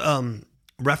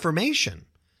Counter-Reformation.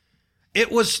 It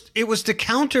was to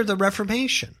counter the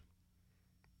Reformation.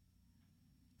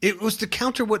 It was to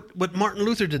counter what Martin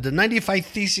Luther did, the 95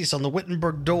 Theses on the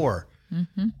Wittenberg Door,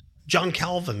 John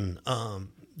Calvin,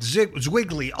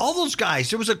 Zwingli, all those guys.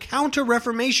 There was a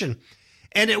Counter-Reformation,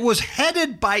 and it was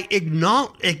headed by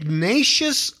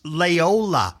Ignatius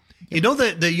Loyola. You know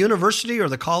the university or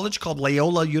the college called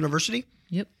Loyola University?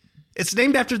 Yep. It's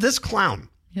named after this clown.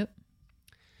 Yep.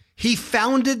 He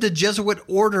founded the Jesuit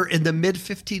order in the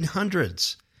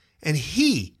mid-1500s, and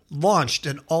he launched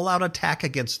an all-out attack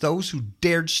against those who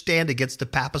dared stand against the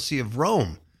papacy of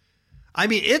Rome. I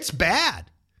mean, it's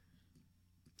bad.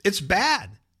 It's bad.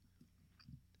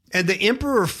 And the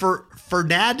Emperor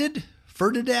Ferdinand,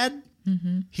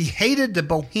 he hated the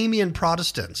Bohemian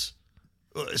Protestants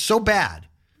so bad.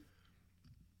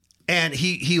 And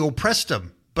he oppressed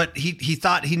them, but he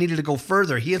thought he needed to go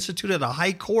further. He instituted a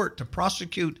high court to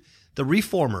prosecute the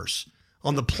reformers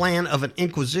on the plan of an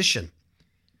inquisition.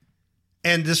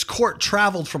 And this court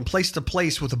traveled from place to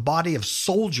place with a body of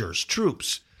soldiers,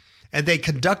 troops, and they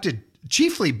conducted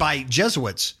chiefly by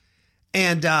Jesuits.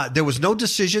 And there was no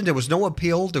decision, there was no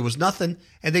appeal, there was nothing,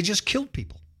 and they just killed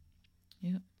people.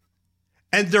 Yeah.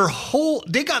 And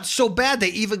they got so bad they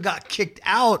even got kicked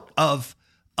out of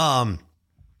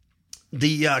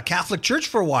the Catholic Church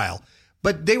for a while,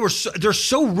 but they're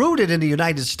so rooted in the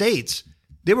United States.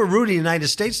 They were rooted in the United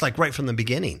States like right from the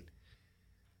beginning.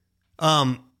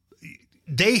 You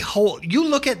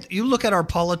look at our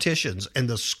politicians and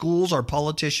the schools our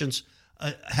politicians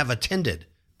have attended,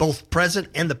 both present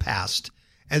and the past,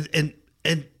 and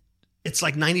it's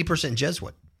like 90%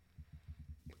 Jesuit.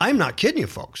 I'm not kidding you,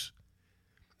 folks.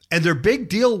 And their big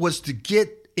deal was to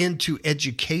get into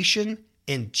education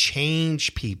and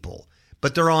change people.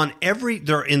 But they're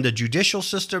in the judicial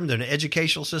system, they're in the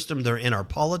educational system, they're in our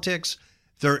politics,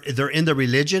 they're in the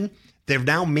religion. They've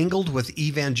now mingled with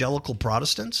evangelical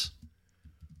Protestants.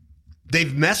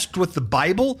 They've messed with the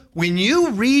Bible. When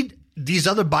you read these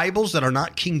other Bibles that are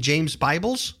not King James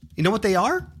Bibles, you know what they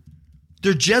are?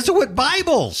 They're Jesuit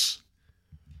Bibles.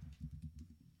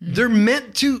 They're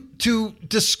meant to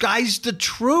disguise the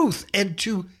truth and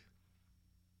to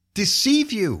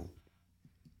deceive you.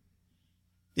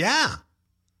 Yeah.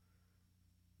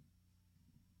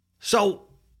 So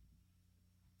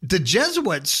the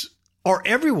Jesuits are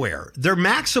everywhere. Their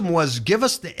maxim was, give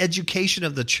us the education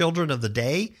of the children of the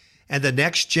day, and the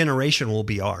next generation will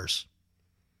be ours.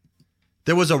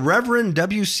 There was a Reverend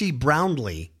W.C.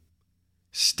 Brownlee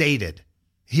stated,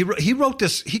 he wrote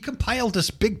this, he compiled this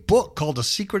big book called The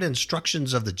Secret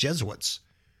Instructions of the Jesuits.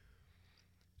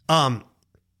 And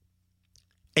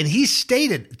he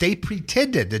stated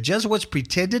the Jesuits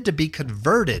pretended to be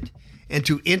converted and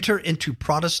to enter into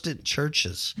Protestant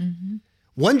churches. Mm-hmm.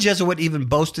 One Jesuit even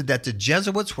boasted that the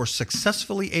Jesuits were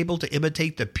successfully able to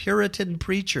imitate the Puritan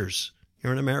preachers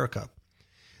here in America.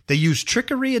 They used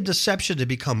trickery and deception to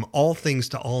become all things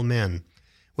to all men.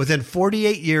 Within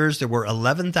 48 years, there were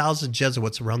 11,000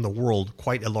 Jesuits around the world,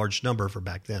 quite a large number for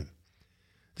back then.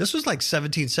 This was like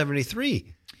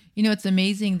 1773. You know, it's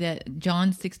amazing that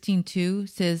John 16:2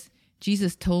 says,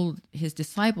 Jesus told his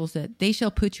disciples that they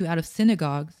shall put you out of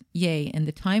synagogues, yea, and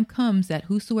the time comes that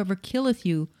whosoever killeth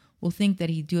you will think that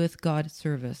he doeth God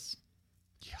service.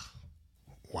 Yeah.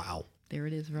 Wow. There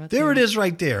it is right there. There it is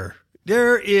right there.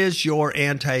 There is your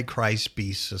Antichrist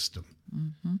beast system.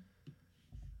 Mm-hmm.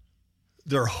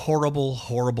 They're horrible,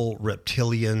 horrible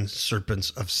reptilian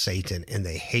serpents of Satan, and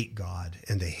they hate God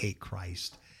and they hate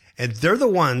Christ. And they're the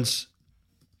ones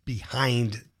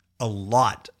behind a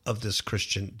lot of this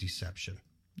Christian deception.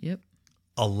 Yep.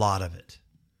 A lot of it.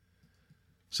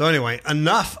 So anyway,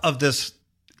 enough of this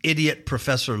idiot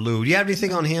Professor Lou. Do you have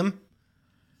anything on him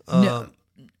no,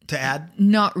 to add?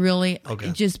 Not really.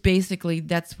 Okay. Just basically,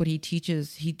 that's what he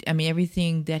teaches.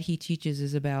 Everything that he teaches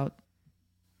is about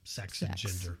sex. And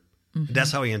gender. Mm-hmm. And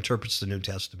that's how he interprets the New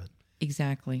Testament.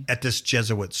 Exactly. At this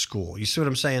Jesuit school. You see what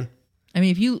I'm saying? I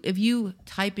mean, if you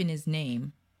type in his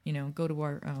name, go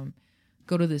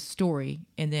to this story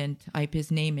and then type his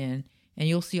name in, and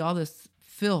you'll see all this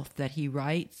filth that he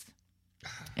writes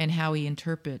and how he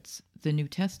interprets the New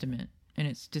Testament, and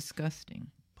it's disgusting.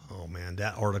 Oh man,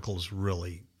 that article is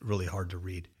really, really hard to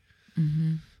read.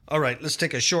 Mm-hmm. All right, let's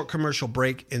take a short commercial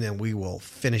break, and then we will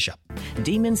finish up.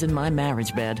 Demons in My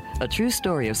Marriage Bed, a true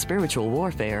story of spiritual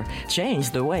warfare,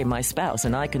 changed the way my spouse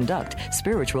and I conduct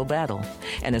spiritual battle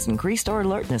and has increased our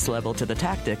alertness level to the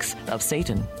tactics of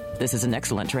Satan. This is an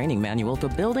excellent training manual for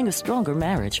building a stronger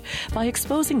marriage by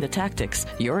exposing the tactics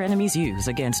your enemies use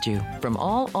against you from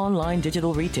all online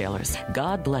digital retailers.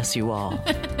 God bless you all.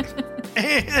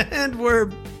 And we're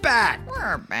back.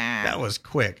 We're back. That was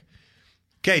quick.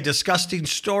 Okay, disgusting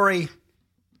story.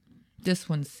 This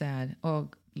one's sad. Oh,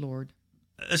 Lord.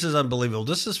 This is unbelievable.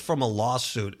 This is from a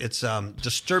lawsuit. It's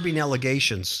disturbing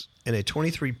allegations in a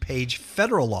 23-page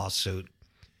federal lawsuit.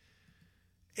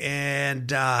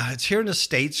 And it's here in the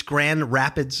States, Grand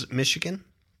Rapids, Michigan.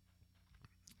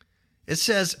 It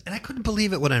says, and I couldn't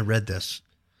believe it when I read this,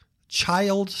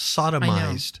 child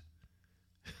sodomized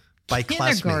by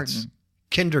classmates.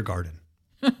 Kindergarten.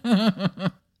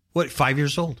 What, 5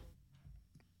 years old?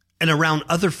 And around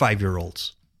other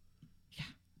 5-year-olds. Yeah.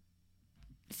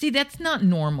 See, that's not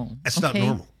normal. That's not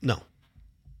normal. No.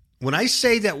 When I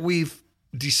say that we've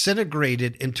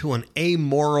disintegrated into an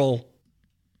amoral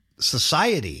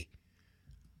society,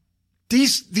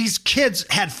 these kids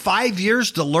had 5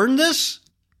 years to learn this?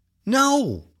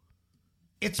 No.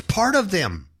 It's part of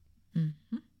them.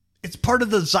 Mm-hmm. It's part of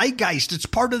the zeitgeist. It's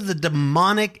part of the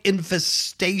demonic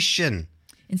infestation.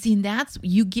 And see, that's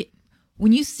you get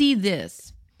when you see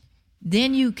this,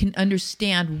 then you can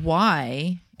understand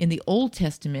why in the Old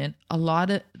Testament, a lot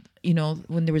of,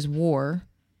 when there was war,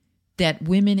 that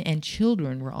women and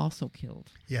children were also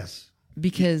killed. Yes.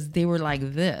 Because they were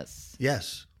like this.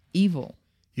 Yes. Evil.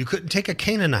 You couldn't take a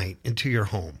Canaanite into your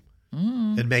home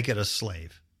and make it a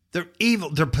slave. They're evil.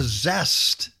 They're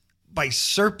possessed by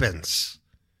serpents.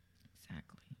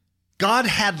 Exactly. God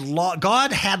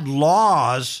had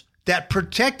laws that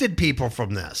protected people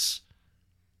from this.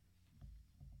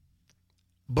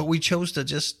 But we chose to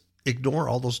just ignore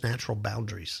all those natural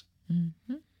boundaries.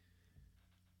 Mm-hmm.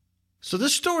 So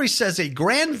this story says a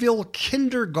Granville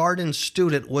kindergarten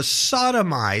student was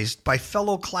sodomized by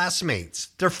fellow classmates.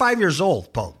 They're 5 years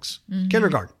old, folks. Mm-hmm.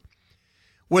 Kindergarten.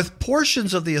 With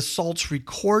portions of the assaults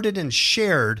recorded and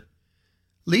shared,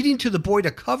 leading to the boy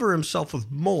to cover himself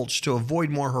with mulch to avoid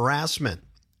more harassment.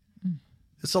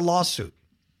 It's a lawsuit.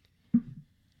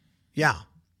 Yeah.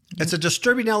 It's a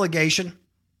disturbing allegation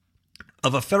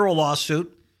of a federal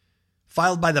lawsuit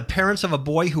filed by the parents of a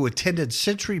boy who attended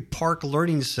Century Park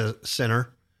Learning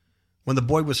Center when the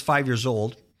boy was 5 years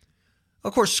old.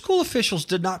 Of course, school officials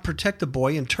did not protect the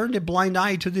boy and turned a blind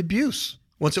eye to the abuse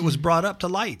once it was brought up to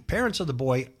light. Parents of the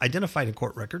boy, identified in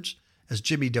court records as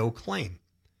Jimmy Doe, claim.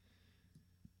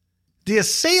 The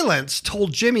assailants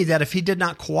told Jimmy that if he did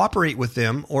not cooperate with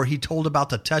them or he told about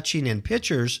the touching in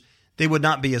pictures, they would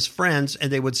not be his friends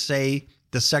and they would say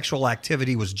the sexual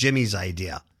activity was Jimmy's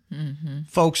idea. Mm-hmm.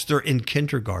 Folks, they're in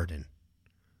kindergarten.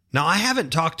 Now, I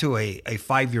haven't talked to a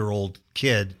 5-year-old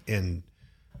kid in,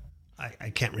 I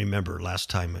can't remember last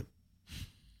time.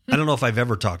 I don't know if I've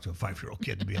ever talked to a 5-year-old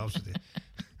kid, to be honest with you.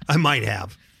 I might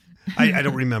have. I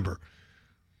don't remember.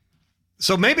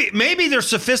 So maybe they're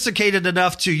sophisticated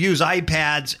enough to use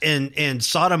iPads and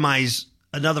sodomize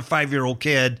another 5-year-old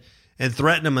kid and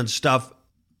threaten them and stuff.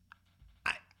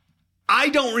 I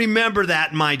don't remember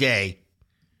that in my day.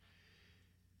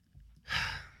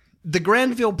 The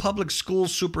Granville Public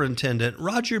Schools Superintendent,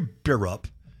 Roger Birup,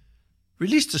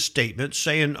 released a statement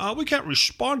saying, we can't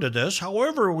respond to this.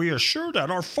 However, we assure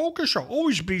that our focus shall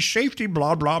always be safety,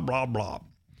 blah, blah, blah, blah.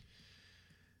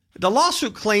 The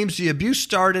lawsuit claims the abuse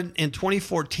started in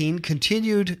 2014,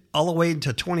 continued all the way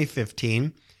into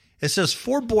 2015. It says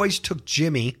 4 boys took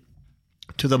Jimmy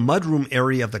to the mudroom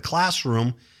area of the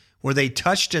classroom where they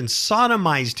touched and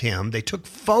sodomized him. They took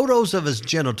photos of his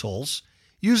genitals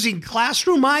using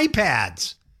classroom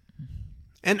iPads.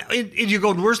 And you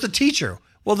go, where's the teacher?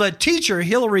 Well, the teacher,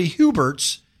 Hillary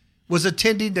Huberts, was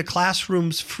attending the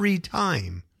classroom's free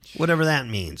time, whatever that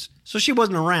means. So she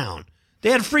wasn't around. They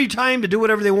had free time to do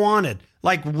whatever they wanted,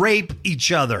 like rape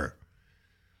each other.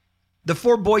 The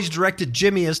 4 boys directed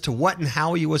Jimmy as to what and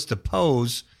how he was to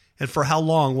pose and for how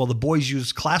long, while the boys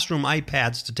used classroom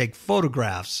iPads to take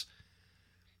photographs.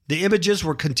 The images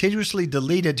were continuously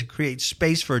deleted to create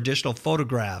space for additional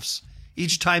photographs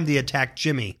each time they attacked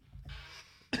Jimmy.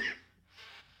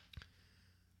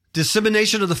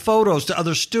 Dissemination of the photos to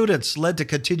other students led to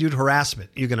continued harassment,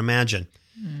 you can imagine.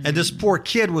 And this poor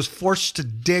kid was forced to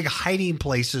dig hiding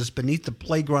places beneath the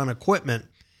playground equipment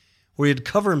where he'd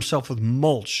cover himself with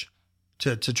mulch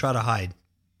to try to hide.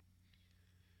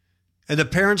 And the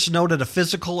parents noted a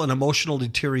physical and emotional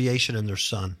deterioration in their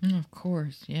son. Of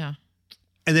course, yeah.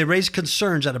 And they raised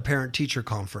concerns at a parent-teacher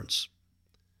conference.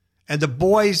 And the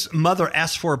boy's mother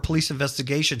asked for a police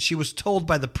investigation. She was told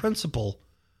by the principal,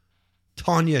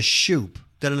 Tanya Shoup,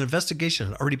 that an investigation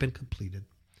had already been completed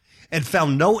and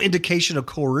found no indication of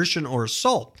coercion or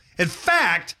assault. In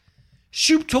fact,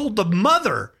 Shoup told the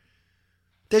mother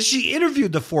that she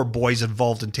interviewed the 4 boys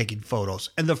involved in taking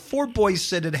photos, and the 4 boys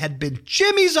said it had been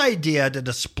Jimmy's idea to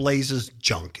display his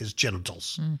junk, his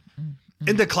genitals,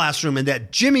 in the classroom, and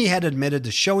that Jimmy had admitted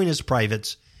to showing his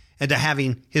privates and to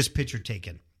having his picture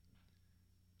taken.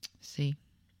 See?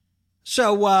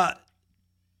 So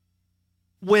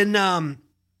when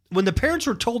the parents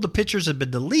were told the pictures had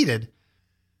been deleted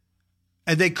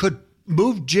and they could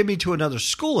move Jimmy to another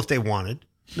school if they wanted,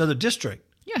 another district.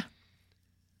 Yeah.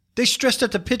 They stressed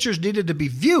that the pictures needed to be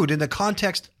viewed in the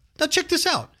context. Now check this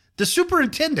out. The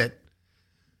superintendent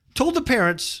told the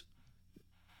parents,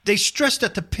 they stressed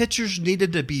that the pictures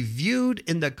needed to be viewed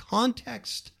in the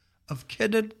context of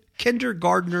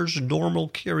kindergartner's normal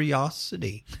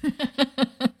curiosity.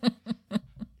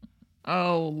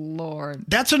 Oh, Lord.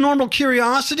 That's a normal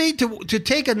curiosity to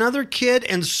take another kid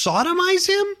and sodomize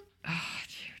him? Oh,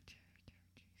 dear.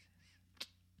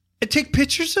 And take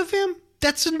pictures of him?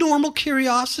 That's a normal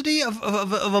curiosity of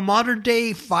a modern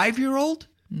day 5-year-old?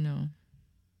 No.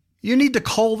 You need to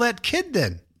cull that kid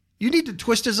then. You need to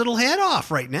twist his little head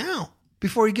off right now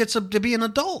before he gets up to be an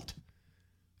adult.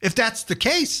 If that's the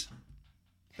case,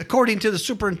 according to the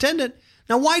superintendent.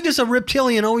 Now, why does a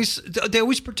reptilian always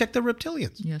protect the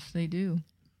reptilians? Yes, they do.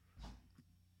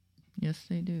 Yes,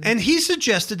 they do. And he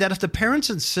suggested that if the parents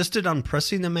insisted on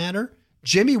pressing the matter,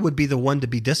 Jimmy would be the one to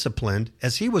be disciplined,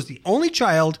 as he was the only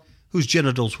child whose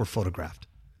genitals were photographed.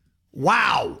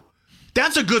 Wow.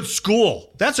 That's a good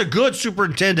school. That's a good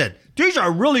superintendent. These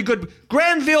are really good.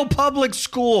 Granville Public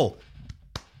School.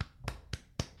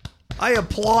 I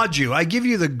applaud you. I give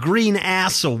you the Green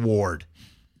Ass Award.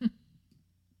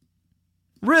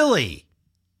 Really?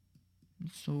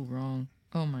 It's so wrong.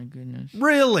 Oh, my goodness.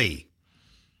 Really?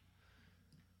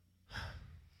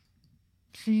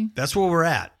 See? That's where we're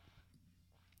at.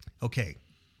 Okay.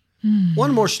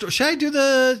 One more story. Should I do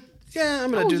the... Yeah,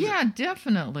 I'm going to do yeah,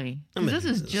 definitely. This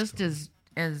is just story.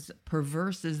 as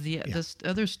perverse as the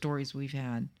other stories we've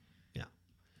had.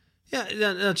 Yeah.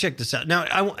 Now check this out. Now,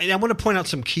 I want to point out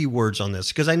some key words on this,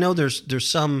 because I know there's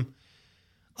some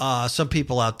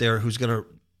people out there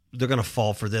they're gonna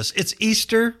fall for this. It's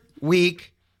Easter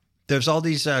week. There's all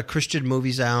these Christian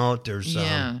movies out. There's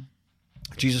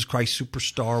Jesus Christ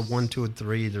Superstar 1, 2, and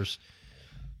 3. There's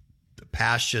the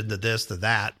Passion, the this, the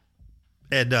that,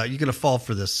 and you're gonna fall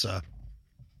for this.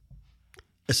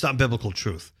 It's not biblical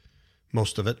truth.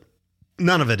 Most of it,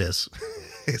 none of it is.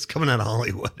 It's coming out of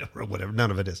Hollywood or whatever.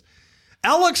 None of it is.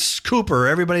 Alice Cooper.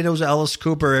 Everybody knows Alice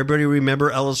Cooper. Everybody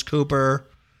remember Alice Cooper.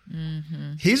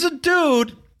 Mm-hmm. He's a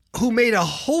dude who made a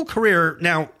whole career.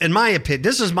 Now, in my opinion,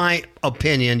 this is my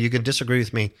opinion. You can disagree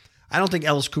with me. I don't think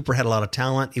Alice Cooper had a lot of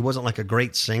talent. He wasn't like a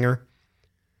great singer.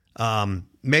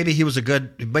 Maybe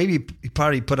he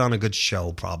probably put on a good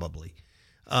show, probably.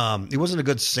 He wasn't a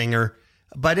good singer.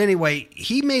 But anyway,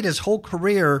 he made his whole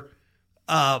career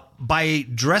by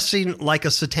dressing like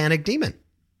a satanic demon.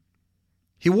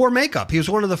 He wore makeup. He was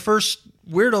one of the first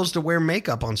weirdos to wear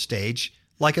makeup on stage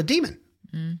like a demon.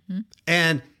 Mm-hmm.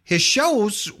 And his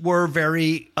shows were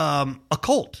very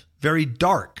occult, very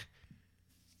dark,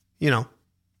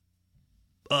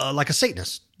 like a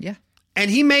Satanist. Yeah.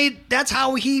 And that's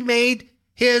how he made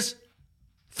his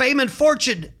fame and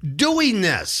fortune doing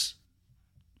this.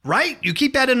 Right? You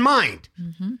keep that in mind.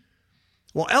 Mm-hmm.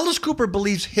 Well, Alice Cooper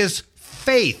believes his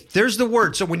faith. There's the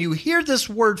word. So when you hear this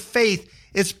word faith,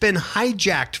 it's been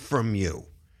hijacked from you.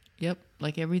 Yep.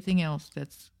 Like everything else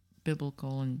that's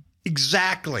biblical and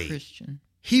exactly Christian.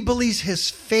 He believes his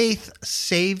faith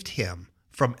saved him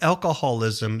from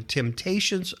alcoholism,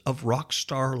 temptations of rock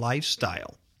star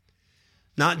lifestyle.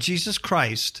 Not Jesus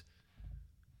Christ,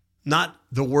 not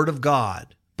the Word of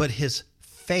God, but his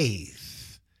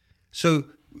faith. So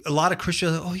a lot of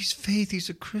Christians, he's faith, he's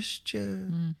a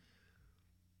Christian.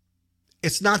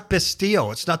 It's not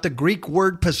pistio. It's not the Greek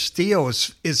word pistio.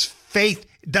 Is faith.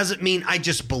 It doesn't mean I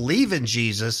just believe in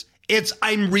Jesus. It's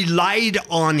I'm relied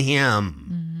on him.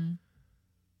 Mm-hmm.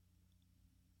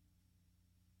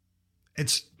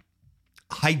 It's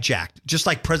hijacked. Just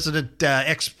like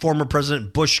former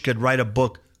President Bush could write a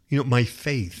book, my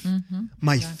faith,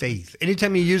 my faith.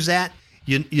 Anytime you use that,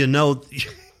 you know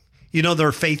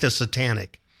their faith is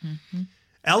satanic. Mm-hmm.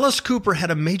 Alice Cooper had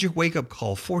a major wake-up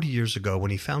call 40 years ago when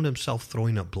he found himself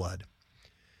throwing up blood.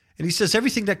 And he says,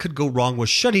 everything that could go wrong was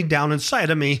shutting down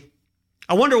inside of me.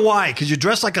 I wonder why, because you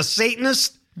dress like a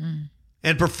Satanist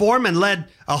and perform and led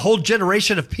a whole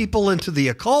generation of people into the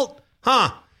occult?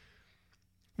 Huh?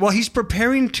 Well, he's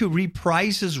preparing to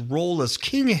reprise his role as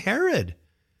King Herod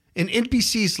in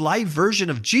NBC's live version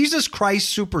of Jesus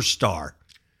Christ Superstar.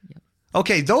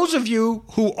 Okay, those of you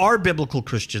who are biblical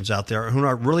Christians out there who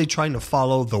are really trying to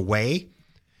follow the way,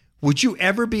 would you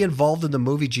ever be involved in the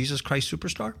movie Jesus Christ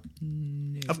Superstar?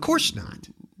 No. Of course not,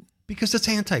 because it's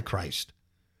Antichrist.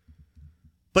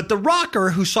 But the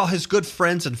rocker who saw his good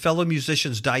friends and fellow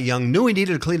musicians die young knew he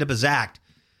needed to clean up his act.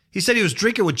 He said he was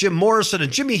drinking with Jim Morrison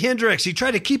and Jimi Hendrix. He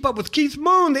tried to keep up with Keith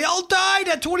Moon. They all died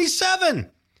at 27.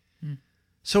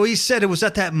 So he said it was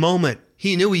at that moment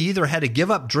he knew he either had to give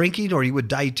up drinking or he would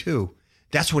die too.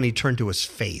 That's when he turned to his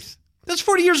faith. That's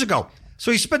 40 years ago.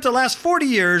 So he spent the last 40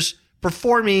 years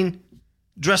performing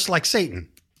dressed like Satan.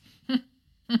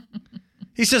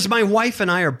 He says, my wife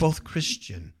and I are both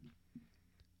Christian.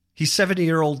 He's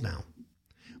 70-year-old now.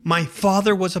 My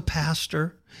father was a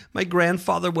pastor. My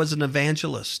grandfather was an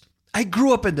evangelist. I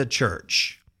grew up in the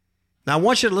church. Now, I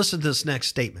want you to listen to this next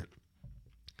statement.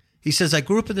 He says, I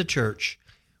grew up in the church,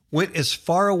 went as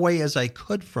far away as I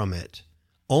could from it,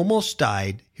 almost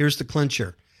died, here's the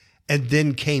clincher, and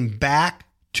then came back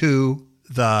to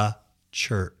the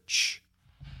church.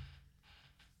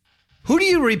 Who do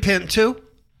you repent to?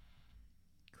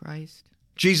 Christ.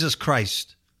 Jesus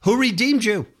Christ. Who redeemed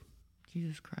you?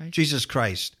 Jesus Christ. Jesus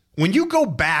Christ. When you go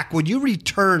back, when you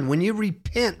return, when you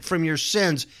repent from your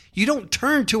sins, you don't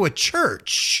turn to a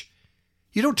church.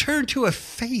 You don't turn to a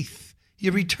faith.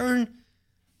 You return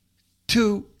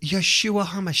to Yeshua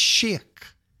HaMashiach.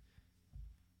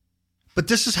 But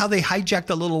this is how they hijack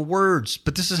the little words.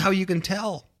 But this is how you can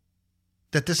tell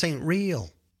that this ain't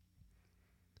real.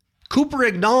 Cooper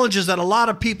acknowledges that a lot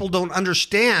of people don't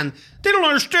understand. They don't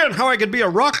understand how I could be a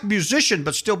rock musician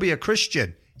but still be a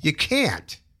Christian. You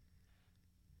can't.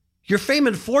 Your fame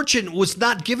and fortune was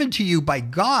not given to you by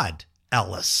God,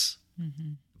 Alice.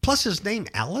 Mm-hmm. Plus his name,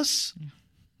 Alice.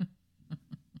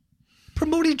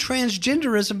 Promoting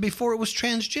transgenderism before it was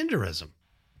transgenderism.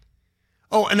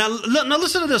 Oh, and now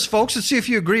listen to this, folks, and see if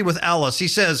you agree with Alice. He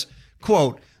says,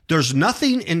 quote, there's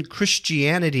nothing in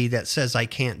Christianity that says I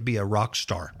can't be a rock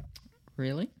star.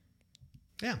 Really?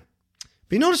 Yeah.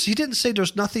 But you notice he didn't say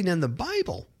there's nothing in the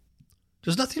Bible.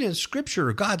 There's nothing in Scripture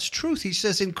or God's truth. He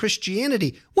says in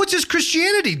Christianity. What's his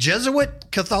Christianity?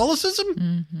 Jesuit Catholicism?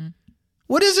 Mm-hmm.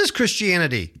 What is his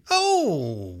Christianity?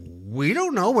 Oh, we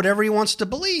don't know. Whatever he wants to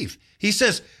believe. He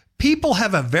says people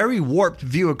have a very warped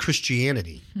view of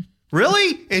Christianity.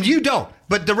 Really? And you don't.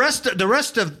 But the rest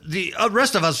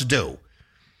of us do.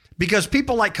 Because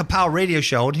people like Kapow Radio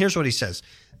Show, and here's what he says.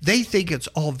 They think it's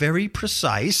all very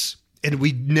precise, and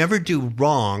we never do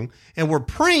wrong, and we're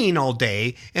praying all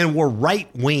day, and we're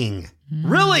right wing.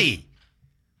 Really?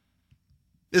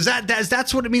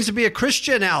 That's what it means to be a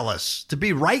Christian, Alice? To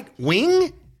be right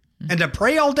wing? and to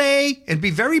pray all day and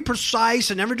be very precise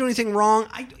and never do anything wrong.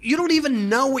 You don't even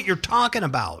know what you're talking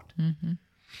about. Mm-hmm.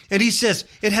 And he says,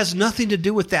 it has nothing to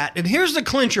do with that. And here's the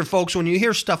clincher, folks, when you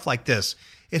hear stuff like this.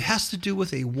 It has to do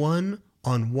with a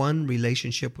one-on-one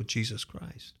relationship with Jesus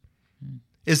Christ.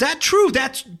 Is that true?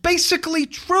 That's basically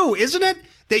true, isn't it?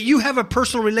 That you have a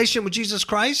personal relationship with Jesus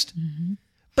Christ? Mm-hmm.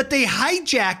 But they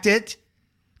hijacked it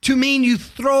to mean you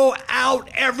throw out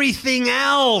everything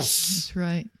else. That's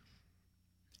right.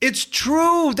 It's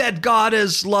true that God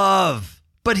is love,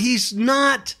 but he's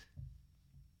not.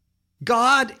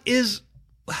 God is,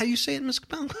 how do you say it, Ms.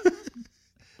 Capel?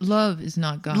 Love is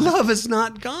not God. Love is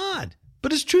not God.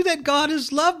 But it's true that God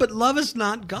is love, but love is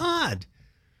not God.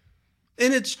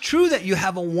 And it's true that you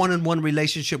have a one-on-one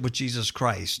relationship with Jesus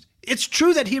Christ. It's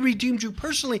true that he redeemed you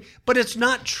personally, but it's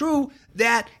not true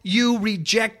that you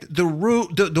reject the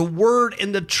word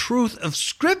and the truth of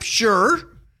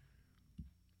Scripture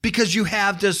because you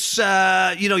have this, you're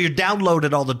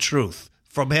downloaded all the truth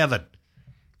from heaven.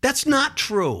 That's not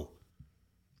true.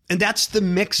 And that's the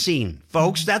mixing,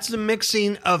 folks. That's the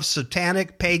mixing of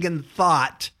satanic pagan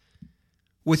thought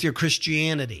with your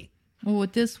Christianity. Well,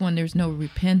 with this one, there's no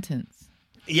repentance.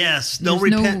 Yes,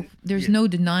 there's no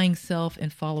denying self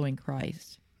and following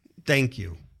Christ. Thank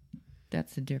you.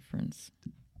 That's the difference.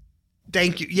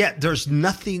 Thank you. Yeah, there's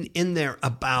nothing in there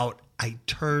about I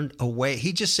turned away.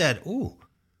 He just said,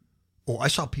 I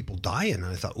saw people dying, and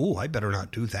I thought, I better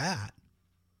not do that.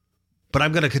 But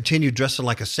I'm going to continue dressing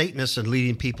like a Satanist and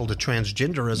leading people to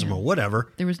transgenderism or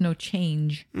whatever. There was no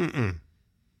change.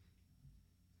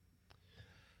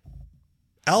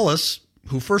 Ellis,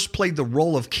 who first played the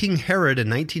role of King Herod in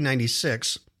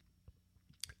 1996,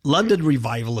 London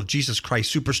revival of Jesus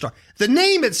Christ Superstar. The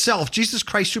name itself, Jesus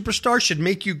Christ Superstar, should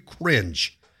make you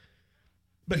cringe.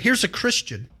 But here's a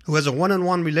Christian who has a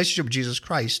one-on-one relationship with Jesus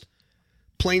Christ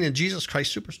playing in Jesus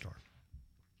Christ Superstar.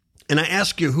 And I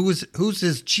ask you, who's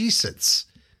his Cheez-Its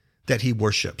that he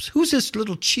worships? Who's his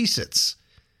little Cheez-Its?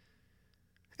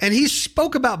 And he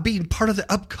spoke about being part of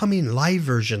the upcoming live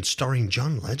version starring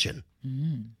John Legend.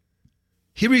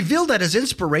 He revealed that his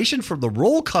inspiration for the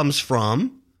role comes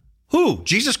from who?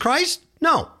 Jesus Christ?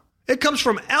 No. It comes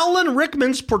from Alan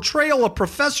Rickman's portrayal of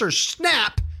Professor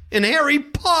Snap in Harry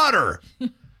Potter.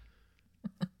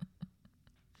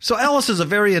 So Ellis is a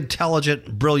very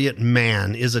intelligent, brilliant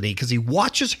man, isn't he? Because he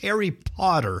watches Harry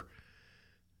Potter.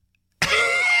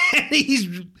 And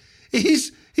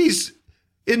he's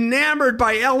enamored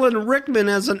by Alan Rickman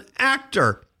as an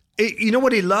actor. You know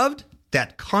what he loved?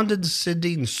 That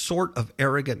condescending sort of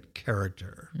arrogant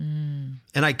character. And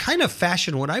I kind of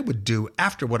fashioned what I would do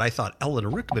after what I thought Alan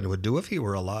Rickman would do if he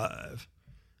were alive.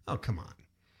 Oh, come on.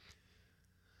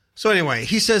 So anyway,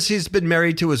 he says he's been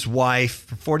married to his wife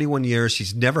for 41 years.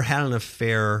 He's never had an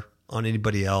affair on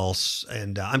anybody else.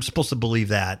 And I'm supposed to believe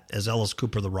that as Alice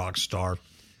Cooper, the rock star.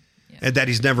 Yeah. And that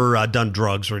he's never done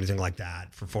drugs or anything like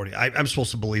that for 40. I'm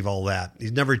supposed to believe all that.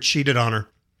 He's never cheated on her.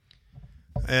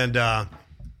 And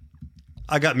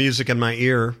I got music in my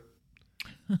ear.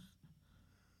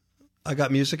 I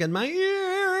got music in my ear.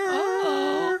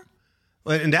 Oh.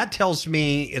 And that tells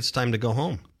me it's time to go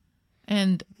home.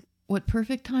 And what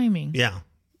perfect timing. Yeah.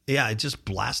 Yeah, it just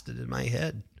blasted in my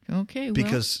head. Okay, well.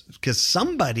 Because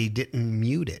somebody didn't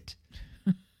mute it.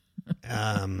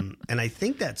 And I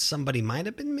think that somebody might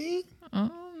have been me.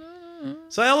 Oh, no.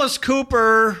 So Alice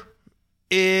Cooper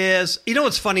is,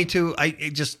 it's funny too.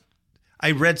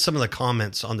 I read some of the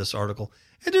comments on this article,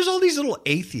 and there's all these little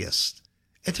atheists,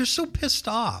 and they're so pissed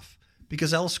off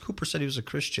because Alice Cooper said he was a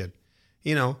Christian,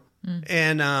 and,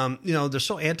 they're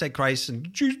so antichrist,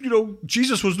 and,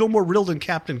 Jesus was no more real than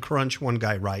Captain Crunch, one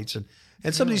guy writes, and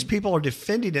some of these people are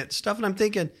defending it and stuff, and I'm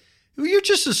thinking, you're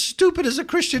just as stupid as a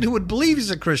Christian who would believe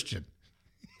he's a Christian.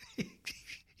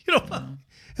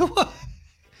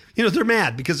 They're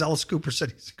mad because Alice Cooper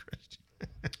said he's a Christian.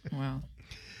 Wow.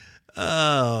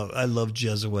 I love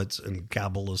Jesuits and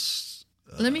Kabbalists.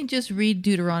 Let me just read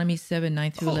Deuteronomy 7,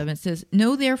 9 through 11. It says,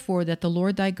 "Know therefore that the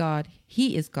Lord thy God,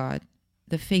 he is God,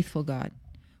 the faithful God,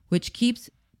 which keeps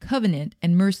covenant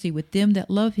and mercy with them that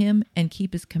love him and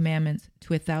keep his commandments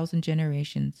to 1,000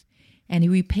 generations. And he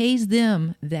repays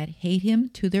them that hate him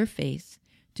to their face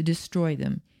to destroy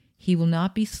them. He will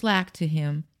not be slack to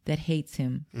him that hates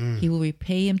him. He will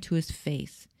repay him to his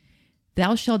face.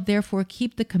 Thou shalt therefore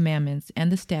keep the commandments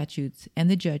and the statutes and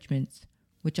the judgments,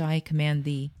 which I command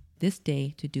thee this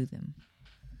day to do them."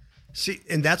 See,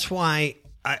 and that's why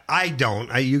I don't.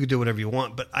 You can do whatever you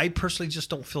want, but I personally just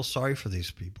don't feel sorry for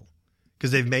these people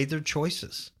because they've made their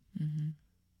choices. Mm-hmm.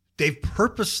 They've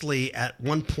purposely at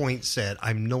one point said,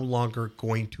 I'm no longer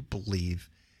going to believe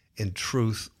in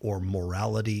truth or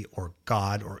morality or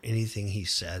God or anything he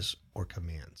says or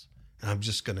commands. And I'm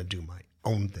just going to do my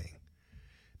own thing.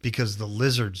 Because the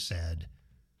lizard said,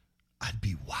 I'd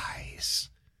be wise.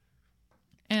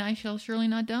 And I shall surely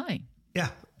not die. Yeah,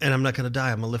 and I'm not going to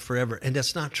die. I'm going to live forever. And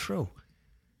that's not true.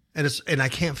 And I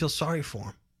can't feel sorry for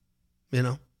him. You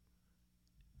know?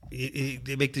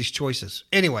 They make these choices.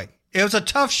 Anyway, it was a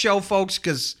tough show, folks,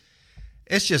 because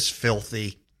it's just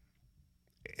filthy.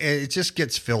 It just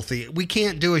gets filthy. We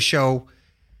can't do a show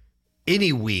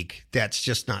any week that's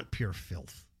just not pure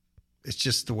filth. It's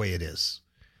just the way it is.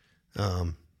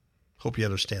 Hope you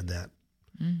understand that.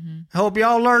 Mm-hmm. I hope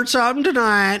y'all learned something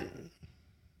tonight.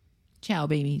 Ciao,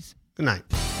 babies. Good night.